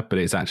weren't there, but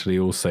it's actually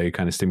also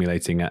kind of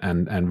stimulating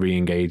and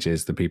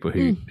re-engages the people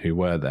who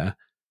were there.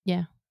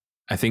 Yeah.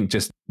 I think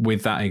just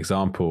with that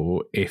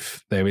example,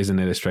 if there is an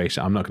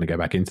illustration, I'm not going to go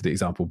back into the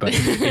example, but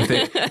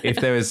if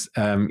there is,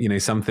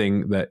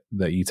 something that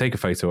you take a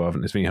photo of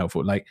and it's really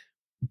helpful, like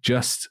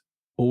just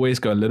always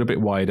go a little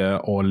bit wider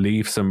or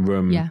leave some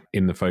room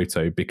in the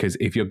photo, because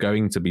if you're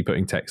going to be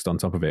putting text on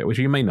top of it, which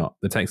you may not,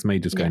 the text may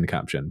just go in the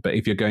caption, but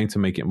if you're going to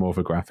make it more of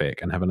a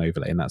graphic and have an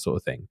overlay and that sort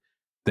of thing,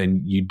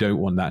 then you don't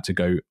want that to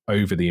go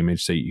over the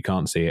image so you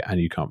can't see it and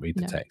you can't read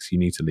the text. You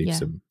need to leave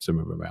some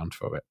room around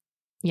for it.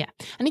 Yeah.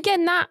 And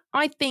again, that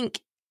I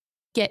think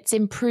gets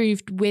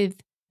improved with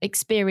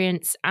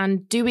experience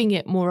and doing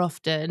it more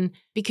often,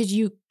 because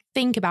you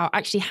think about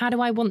actually, how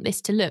do I want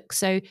this to look?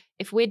 So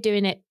if we're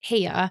doing it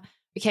here,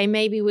 okay,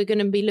 maybe we're going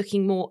to be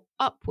looking more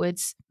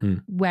upwards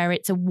where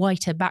it's a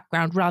whiter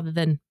background rather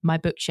than my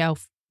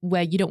bookshelf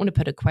where you don't want to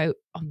put a quote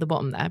on the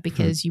bottom there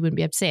because you wouldn't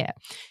be able to see it.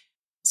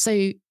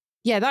 So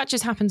yeah, that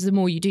just happens the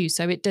more you do.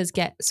 So it does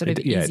get sort of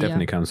easier. Yeah, it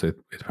definitely comes with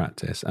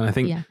practice. And I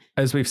think,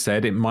 as we've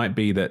said, it might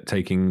be that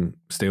taking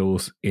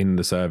stills in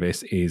the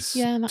service is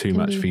too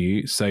much for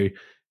you. So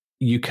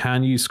you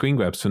can use screen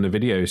grabs from the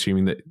video,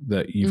 assuming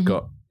that you've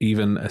got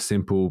even a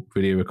simple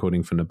video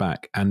recording from the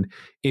back. And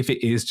if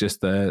it is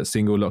just a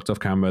single locked off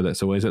camera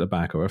that's always at the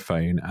back, or a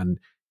phone, and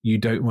you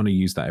don't want to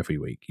use that every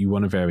week, you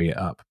want to vary it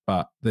up,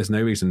 but there's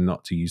no reason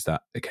not to use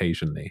that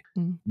occasionally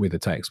with a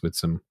text with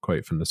some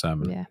quote from the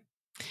sermon. Yeah.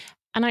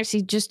 And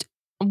actually, just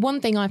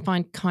one thing I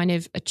find kind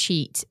of a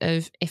cheat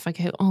of, if I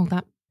go, oh,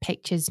 that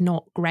picture's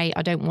not great,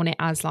 I don't want it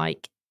as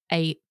like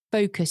a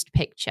focused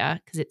picture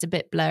because it's a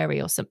bit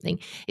blurry or something,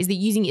 is that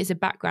using it as a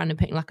background and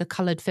putting like a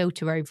coloured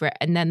filter over it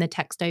and then the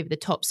text over the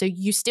top. So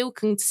you still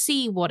can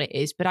see what it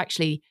is, but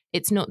actually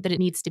it's not that it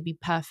needs to be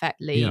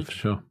perfectly for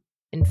sure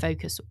in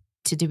focus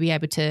to be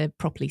able to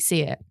properly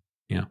see it.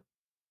 Yeah.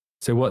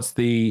 So what's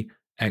the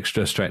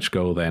extra stretch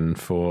goal then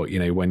for,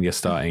 when you're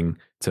starting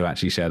to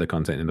actually share the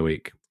content in the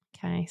week?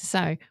 Okay,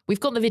 so we've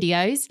got the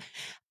videos.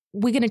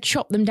 We're going to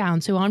chop them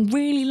down. So I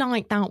really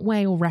like that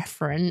whale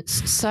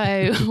reference. So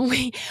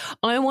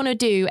I want to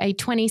do a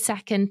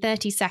 20-second,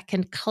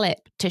 30-second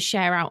clip to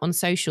share out on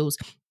socials.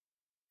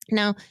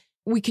 Now,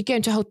 we could go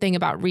into a whole thing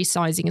about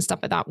resizing and stuff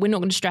like that. We're not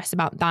going to stress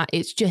about that.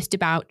 It's just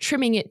about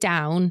trimming it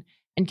down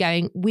and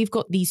going, we've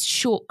got these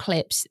short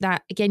clips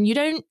that, again,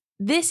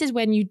 this is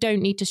when you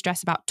don't need to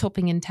stress about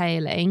topping and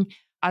tailing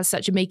as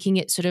such, and making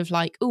it sort of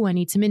like, oh, I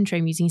need some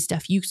intro music and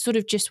stuff. You sort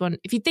of just want,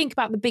 if you think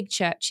about the big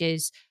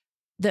churches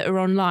that are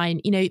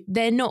online,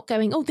 they're not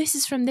going, oh, this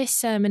is from this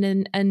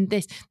sermon and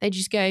this. They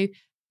just go,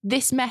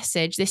 this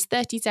message, this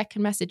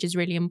 30-second message is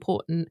really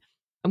important,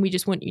 and we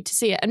just want you to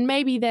see it. And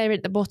maybe there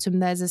at the bottom,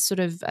 there's a sort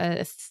of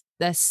a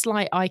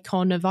slight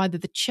icon of either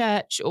the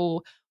church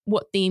or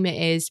what theme it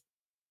is.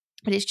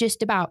 But it's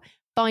just about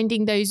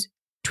finding those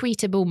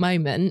tweetable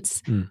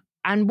moments.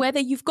 And whether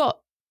you've got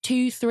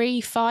 2,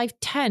 3, 5,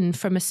 10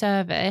 from a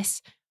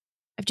service,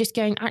 of just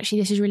going, actually,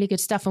 this is really good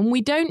stuff. And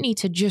we don't need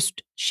to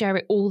just share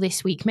it all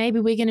this week. Maybe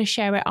we're going to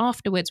share it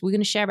afterwards. We're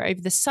going to share it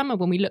over the summer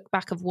when we look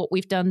back of what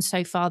we've done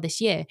so far this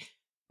year.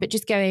 But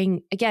just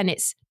going, again,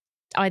 it's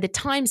either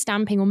time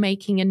stamping or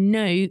making a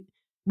note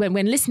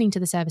when listening to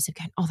the service of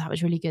going, oh, that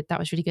was really good. That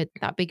was really good.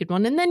 That'd be a good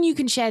one. And then you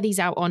can share these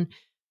out on,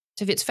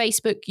 so if it's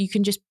Facebook, you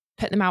can just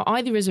put them out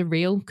either as a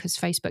reel, because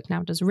Facebook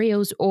now does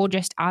reels, or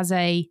just as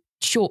a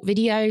short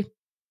video.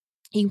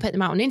 You can put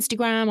them out on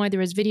Instagram, either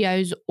as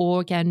videos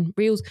or, again,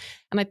 reels.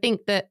 And I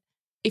think that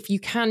if you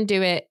can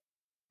do it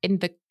in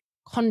the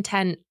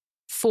content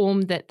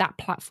form that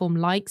platform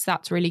likes,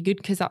 that's really good,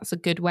 because that's a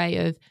good way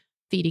of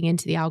feeding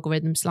into the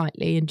algorithm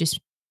slightly and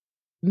just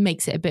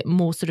makes it a bit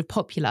more sort of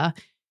popular.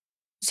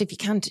 So if you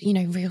can,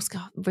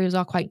 reels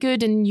are quite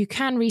good, and you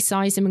can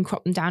resize them and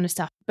crop them down and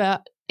stuff.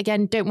 But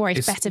again, don't worry,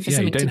 it's better for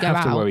something to go out. You don't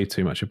have to worry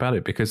too much about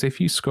it, because if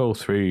you scroll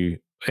through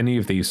any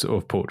of these sort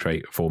of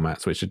portrait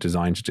formats, which are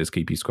designed to just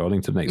keep you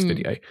scrolling to the next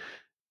video,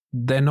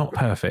 they're not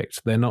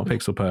perfect. They're not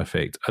pixel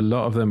perfect. A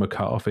lot of them are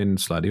cut off in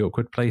slightly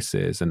awkward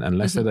places. And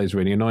unless they're those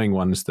really annoying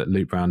ones that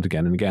loop around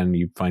again and again,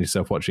 you find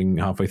yourself watching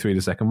halfway through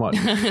the second one.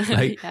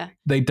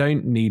 They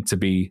don't need to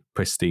be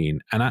pristine.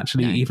 And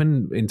actually,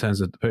 even in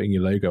terms of putting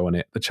your logo on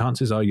it, the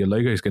chances are your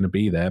logo is going to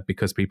be there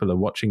because people are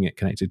watching it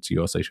connected to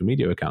your social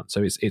media account.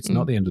 So it's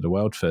not the end of the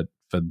world for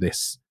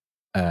this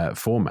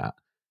format.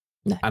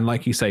 No. And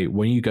like you say,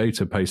 when you go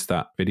to post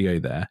that video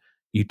there,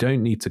 you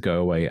don't need to go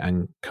away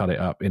and cut it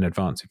up in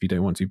advance if you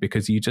don't want to,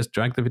 because you just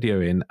drag the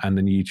video in and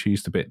then you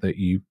choose the bit that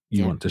you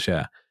want to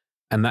share.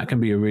 And that can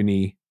be a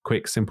really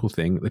quick, simple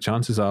thing. The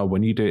chances are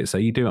when you do it, say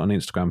you do it on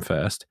Instagram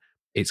first,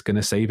 it's going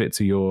to save it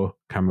to your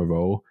camera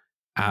roll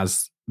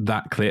as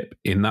that clip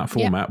in that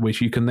format, which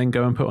you can then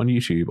go and put on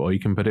YouTube, or you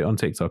can put it on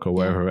TikTok or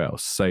wherever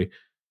else. So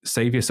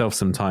save yourself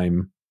some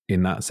time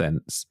in that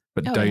sense.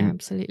 But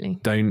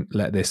don't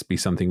let this be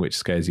something which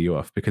scares you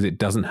off, because it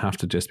doesn't have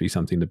to just be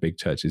something the big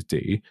churches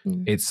do.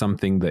 It's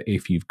something that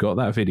if you've got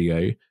that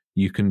video,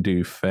 you can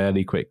do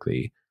fairly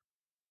quickly.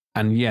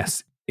 And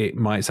yes, it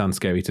might sound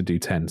scary to do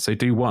 10. So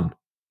do one.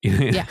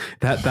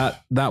 That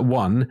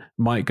one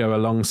might go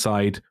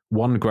alongside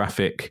one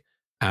graphic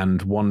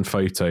and one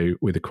photo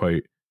with a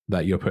quote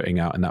that you're putting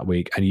out in that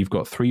week. And you've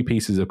got 3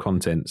 pieces of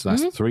content. So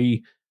that's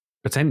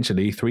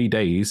potentially 3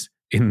 days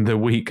in the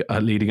week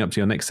leading up to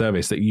your next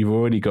service that you've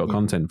already got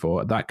content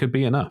for. That could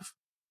be enough.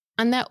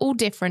 And they're all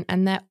different,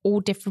 and they're all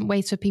different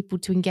ways for people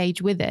to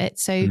engage with it.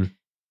 So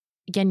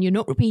again, you're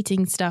not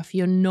repeating stuff.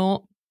 You're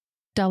not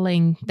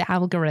dulling the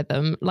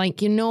algorithm.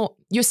 Like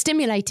you're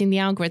stimulating the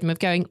algorithm of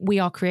going, we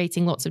are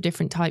creating lots of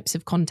different types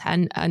of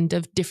content and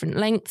of different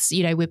lengths.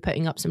 We're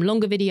putting up some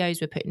longer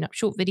videos. We're putting up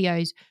short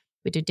videos.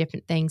 We do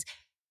different things.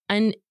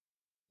 And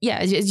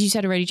as you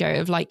said already, Joe,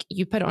 of like,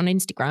 you put it on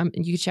Instagram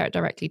and you share it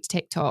directly to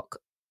TikTok.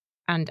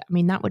 And I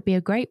mean, that would be a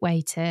great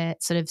way to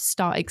sort of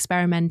start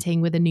experimenting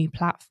with a new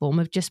platform,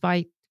 of just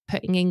by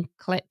putting in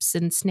clips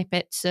and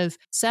snippets of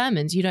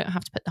sermons. You don't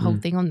have to put the whole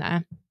thing on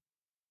there.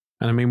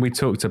 And I mean, we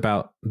talked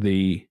about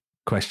the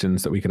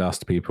questions that we could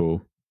ask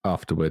people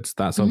afterwards.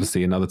 That's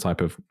obviously another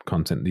type of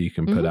content that you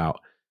can put out.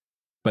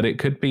 But it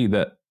could be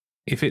that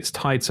if it's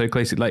tied so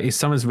closely, like it's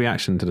someone's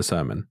reaction to the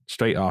sermon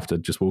straight after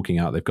just walking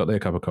out, they've got their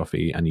cup of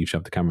coffee and you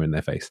shove the camera in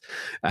their face.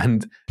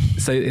 And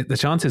so the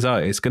chances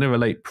are it's going to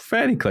relate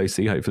fairly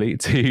closely, hopefully,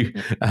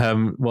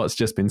 to what's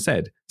just been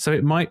said. So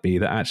it might be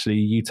that actually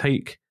you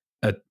take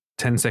a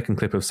 10-second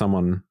clip of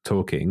someone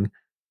talking,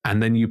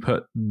 and then you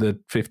put the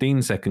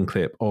 15-second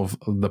clip of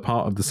the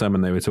part of the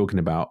sermon they were talking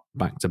about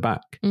back to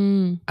back.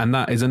 And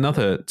that is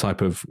another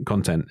type of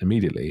content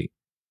immediately.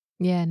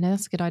 Yeah, no,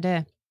 that's a good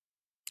idea.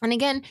 And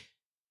again,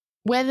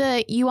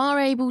 whether you are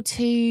able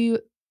to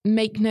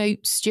make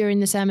notes during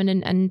the sermon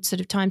and sort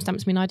of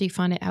timestamps. I mean, I do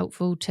find it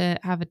helpful to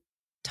have a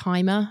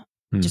timer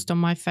just on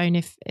my phone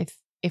if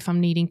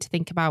I'm needing to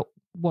think about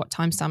what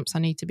timestamps I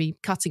need to be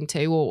cutting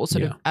to, or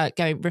sort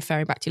of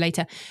referring back to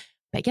later.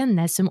 But again,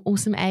 there's some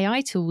awesome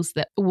AI tools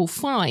that will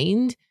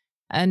find,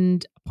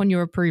 and upon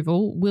your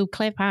approval, will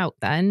clip out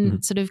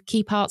then sort of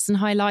key parts and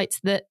highlights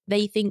that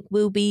they think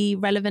will be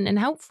relevant and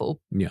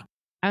helpful. Yeah.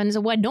 And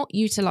so why not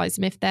utilize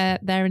them if they're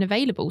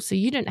unavailable? So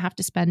you don't have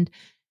to spend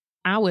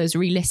hours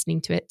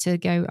re-listening to it to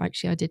go,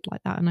 actually, I did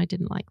like that and I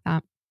didn't like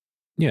that.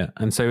 Yeah.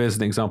 And so as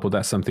an example,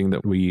 that's something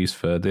that we use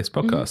for this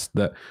podcast,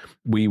 that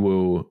we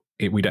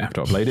don't have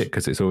to upload it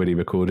because it's already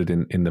recorded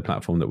in the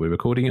platform that we're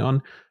recording it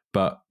on.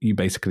 But you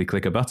basically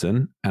click a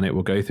button and it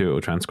will go through, it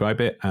will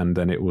transcribe it, and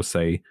then it will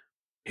say,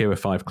 here are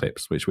 5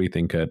 clips, which we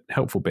think are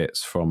helpful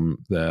bits from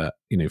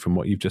from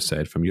what you've just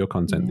said, from your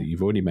content that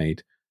you've already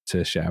made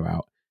to share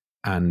out.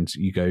 And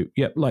you go,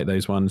 yep, like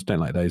those ones, don't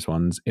like those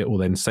ones. It will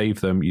then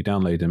save them, you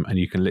download them, and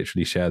you can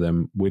literally share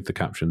them with the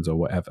captions or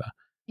whatever.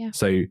 Yeah.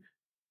 So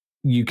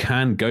you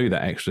can go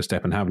that extra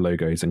step and have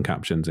logos and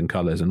captions and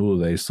colors and all of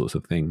those sorts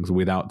of things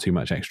without too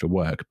much extra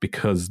work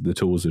because the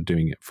tools are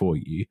doing it for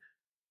you.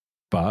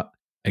 But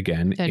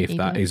again, if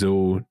that is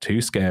all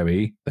too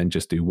scary, then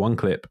just do one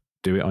clip,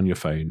 do it on your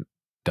phone,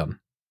 done.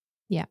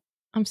 Yeah,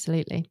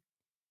 absolutely.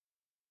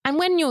 And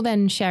when you're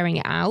then sharing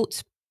it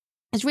out,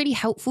 it's really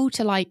helpful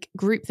to like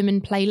group them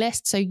in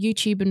playlists. So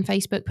YouTube and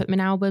Facebook put them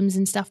in albums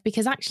and stuff,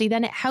 because actually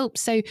then it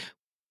helps. So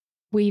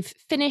we've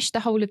finished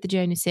the whole of the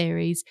Jonah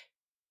series.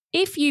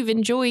 If you've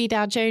enjoyed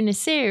our Jonah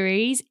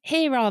series,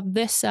 here are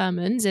the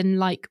sermons, and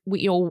like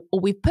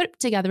we've put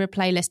together a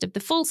playlist of the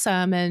full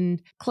sermon,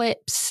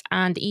 clips,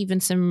 and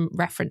even some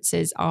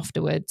references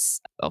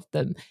afterwards of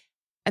them.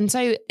 And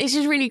so it's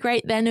just really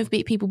great then of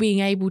people being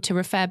able to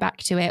refer back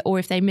to it, or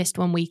if they missed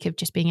one week, of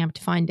just being able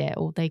to find it,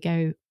 or they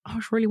go, oh,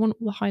 I really want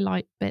all the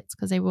highlight bits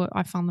because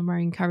I found them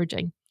very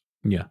encouraging.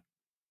 Yeah.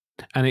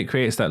 And it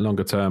creates that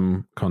longer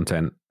term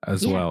content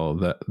as well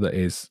that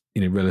is,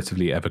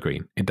 relatively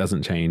evergreen. It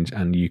doesn't change,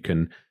 and you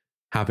can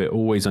have it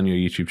always on your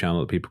YouTube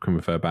channel that people can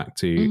refer back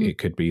to. It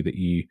could be that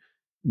you,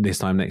 this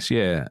time next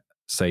year,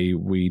 say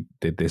we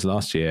did this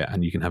last year,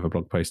 and you can have a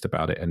blog post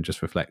about it and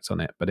just reflect on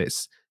it. But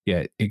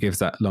it gives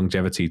that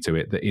longevity to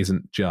it that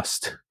isn't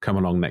just come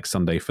along next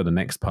Sunday for the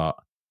next part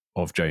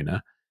of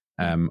Jonah.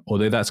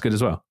 Although that's good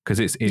as well, because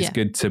it's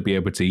good to be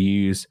able to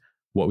use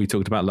what we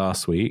talked about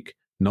last week,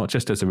 not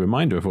just as a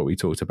reminder of what we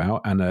talked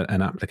about and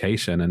an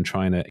application and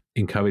trying to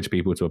encourage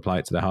people to apply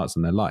it to their hearts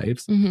and their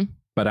lives,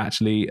 but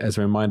actually as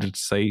a reminder to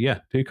say,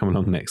 do come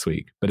along next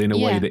week, but in a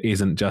way that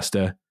isn't just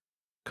a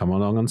come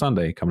along on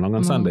Sunday, come along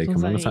on Sunday, come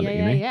along on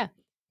Sunday,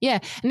 Yeah.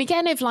 And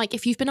again,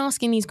 if you've been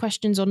asking these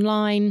questions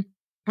online,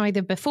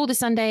 either before the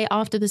Sunday,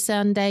 after the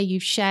Sunday,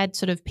 you've shared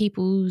sort of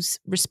people's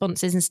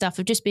responses and stuff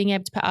of just being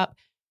able to put up,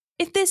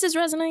 if this has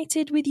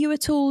resonated with you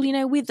at all,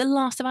 with the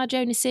last of our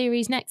Jonah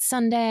series next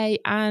Sunday,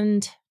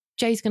 and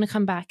Jay's going to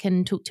come back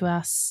and talk to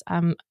us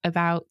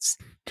about...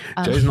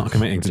 Joe's not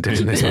committing to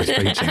doing this much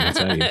preaching, I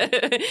tell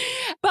you.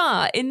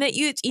 But in that,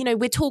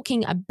 we're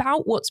talking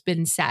about what's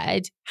been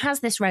said. Has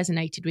this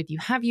resonated with you?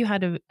 Have you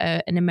had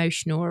an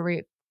emotional or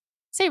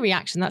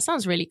reaction? That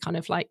sounds really kind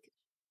of like,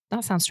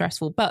 that sounds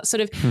stressful, but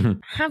sort of,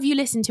 have you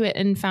listened to it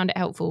and found it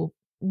helpful?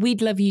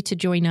 We'd love you to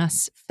join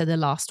us for the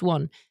last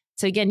one.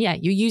 So again, you're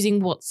using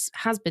what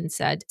has been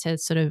said to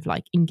sort of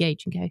like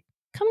engage and go,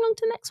 come along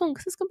to the next one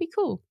because it's going to be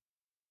cool.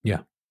 Yeah.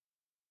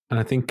 And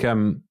I think,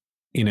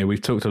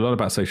 we've talked a lot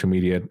about social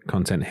media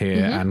content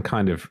here and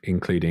kind of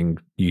including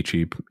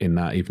YouTube in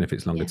that, even if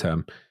it's longer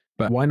term.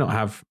 But why not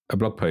have a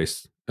blog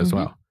post as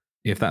well?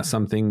 If that's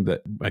something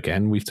that,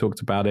 again, we've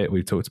talked about it,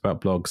 we've talked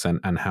about blogs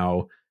and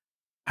how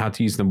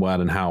to use them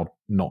well and how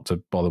not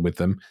to bother with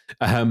them.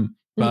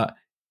 But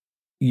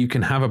you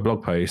can have a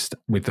blog post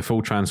with the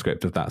full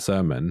transcript of that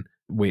sermon,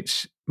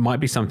 which might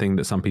be something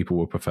that some people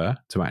will prefer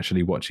to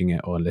actually watching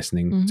it or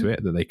listening to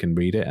it, that they can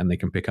read it and they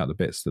can pick out the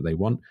bits that they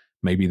want.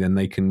 Maybe then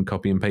they can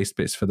copy and paste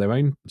bits for their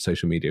own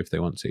social media if they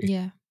want to.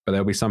 Yeah. But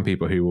there'll be some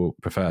people who will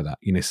prefer that.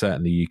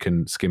 Certainly you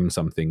can skim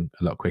something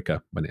a lot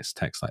quicker when it's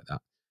text like that.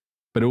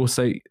 But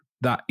also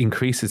that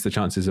increases the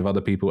chances of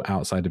other people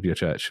outside of your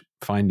church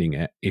finding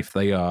it if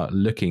they are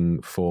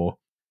looking for,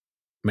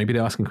 maybe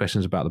they're asking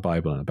questions about the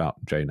Bible and about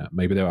Jonah.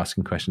 Maybe they're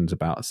asking questions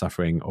about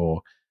suffering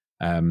or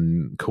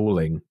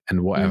calling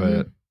and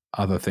whatever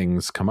other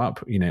things come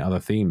up, other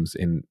themes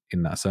in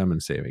that sermon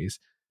series.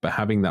 But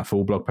having that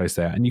full blog post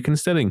there, and you can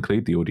still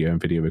include the audio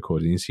and video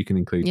recordings, you can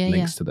include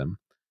links to them.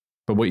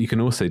 But what you can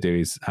also do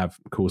is have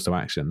calls to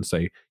action.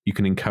 So you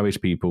can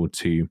encourage people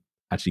to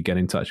actually get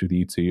in touch with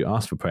you to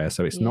ask for prayer.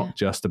 So it's not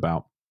just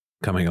about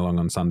coming along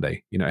on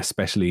Sunday,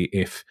 especially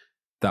if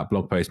that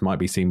blog post might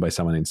be seen by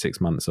someone in 6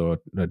 months or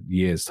a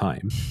year's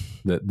time.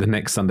 The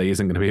next Sunday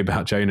isn't going to be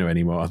about Jonah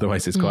anymore.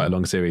 Otherwise, it's quite a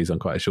long series on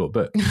quite a short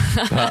book.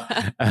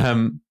 But,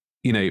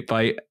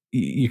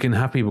 you can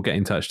have people get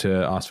in touch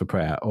to ask for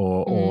prayer,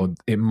 or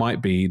it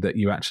might be that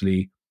you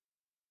actually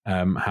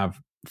have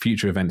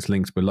future events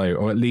linked below,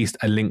 or at least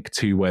a link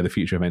to where the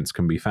future events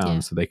can be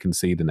found so they can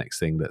see the next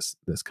thing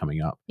that's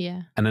coming up.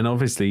 Yeah. And then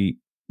obviously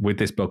with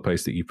this blog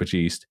post that you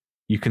produced,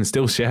 you can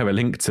still share a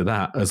link to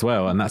that as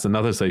well. And that's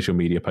another social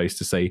media post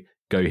to say,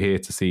 go here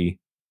to see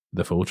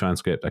the full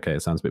transcript. Okay,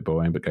 it sounds a bit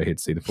boring, but go here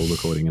to see the full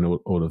recording and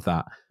all of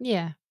that.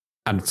 Yeah.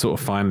 And sort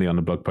of finally on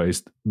the blog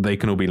post, they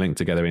can all be linked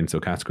together into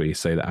a category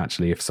so that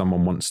actually if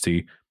someone wants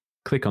to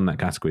click on that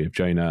category of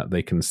Jonah,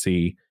 they can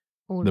see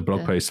the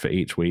blog post for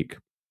each week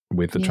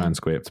with the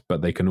transcript,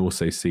 but they can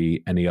also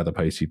see any other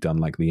posts you've done,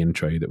 like the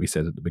intro that we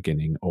said at the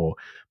beginning, or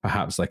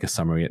perhaps like a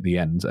summary at the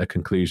end, a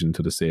conclusion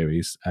to the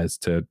series as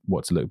to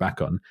what to look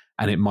back on.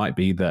 And it might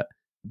be that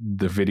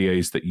the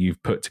videos that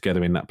you've put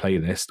together in that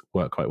playlist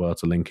work quite well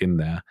to link in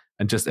there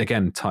and just,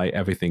 again, tie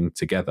everything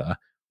together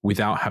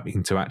without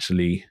having to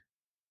actually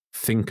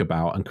think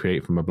about and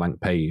create from a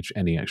blank page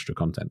any extra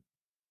content.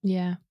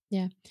 Yeah.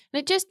 And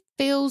it just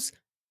feels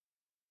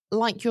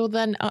like you're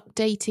then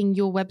updating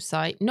your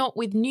website, not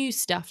with new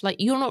stuff. Like,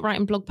 you're not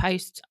writing blog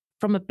posts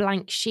from a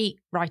blank sheet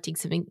writing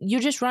something.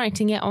 You're just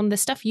writing it on the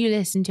stuff you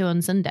listen to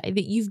on Sunday,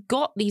 that you've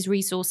got these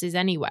resources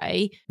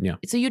anyway. Yeah.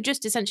 So you're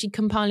just essentially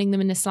compiling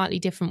them in a slightly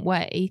different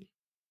way.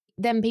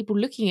 Then people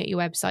looking at your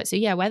website, so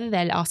yeah, whether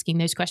they're asking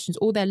those questions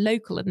or they're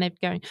local and they're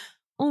going,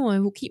 oh, I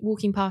will keep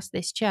walking past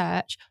this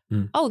church.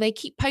 Oh, they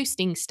keep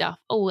posting stuff.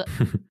 Oh,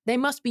 they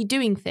must be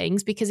doing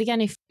things. Because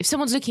again, if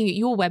someone's looking at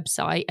your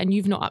website and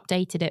you've not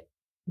updated it,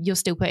 you're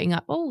still putting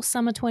up, oh,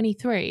 summer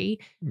 23.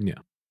 Yeah.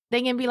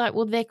 They're going to be like,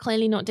 well, they're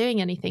clearly not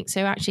doing anything.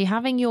 So actually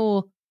having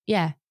your,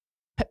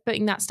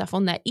 putting that stuff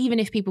on there, even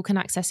if people can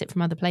access it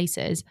from other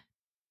places,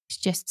 it's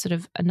just sort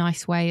of a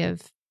nice way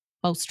of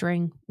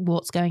bolstering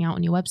what's going out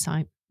on your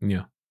website.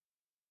 Yeah.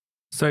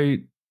 So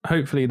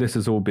hopefully this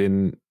has all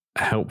been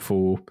a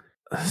helpful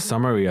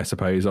summary, I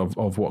suppose,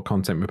 of what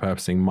content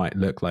repurposing might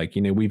look like.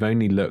 You know, we've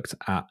only looked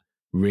at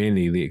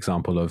really the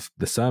example of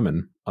the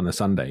sermon on a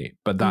Sunday,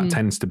 but that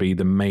tends to be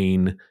the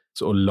main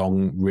sort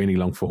of really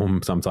long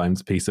form,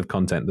 sometimes, piece of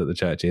content that the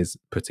church is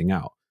putting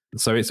out.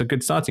 So it's a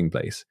good starting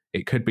place.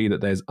 It could be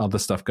that there's other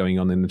stuff going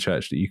on in the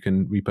church that you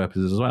can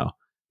repurpose as well.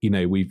 You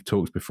know, we've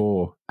talked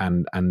before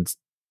and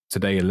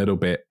today a little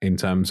bit in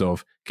terms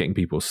of getting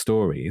people's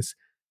stories.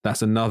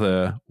 That's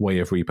another way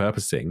of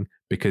repurposing,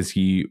 because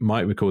you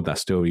might record that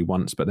story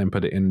once, but then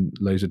put it in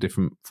loads of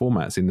different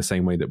formats in the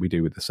same way that we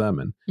do with the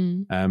sermon.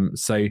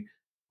 So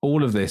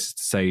all of this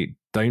to say,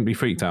 don't be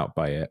freaked out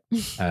by it.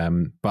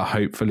 But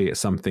hopefully it's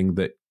something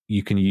that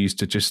you can use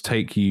to just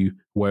take you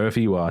wherever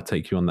you are,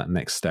 take you on that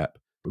next step,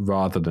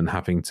 rather than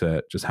having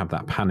to just have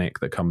that panic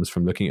that comes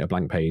from looking at a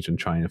blank page and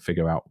trying to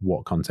figure out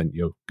what content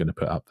you're going to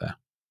put up there.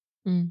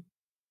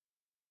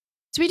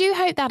 So we do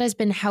hope that has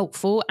been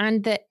helpful,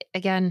 and that,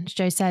 again, as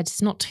Joe said,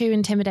 it's not too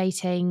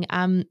intimidating.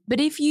 But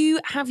if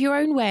you have your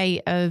own way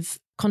of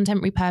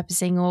content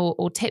repurposing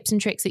or tips and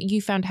tricks that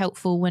you found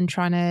helpful when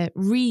trying to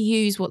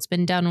reuse what's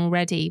been done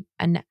already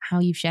and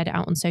how you've shared it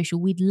out on social,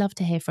 we'd love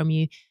to hear from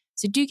you.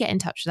 So do get in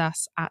touch with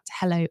us at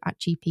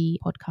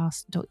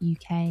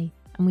hello@gppodcast.uk,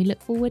 and we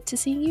look forward to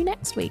seeing you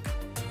next week.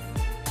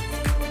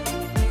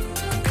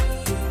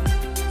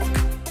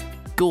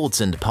 Gourds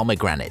and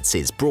Pomegranates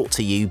is brought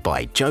to you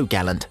by Joe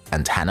Gallant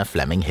and Hannah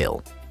Fleming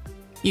Hill.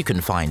 You can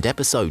find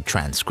episode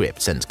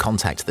transcripts and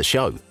contact the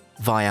show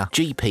via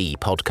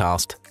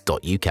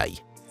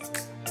gppodcast.uk.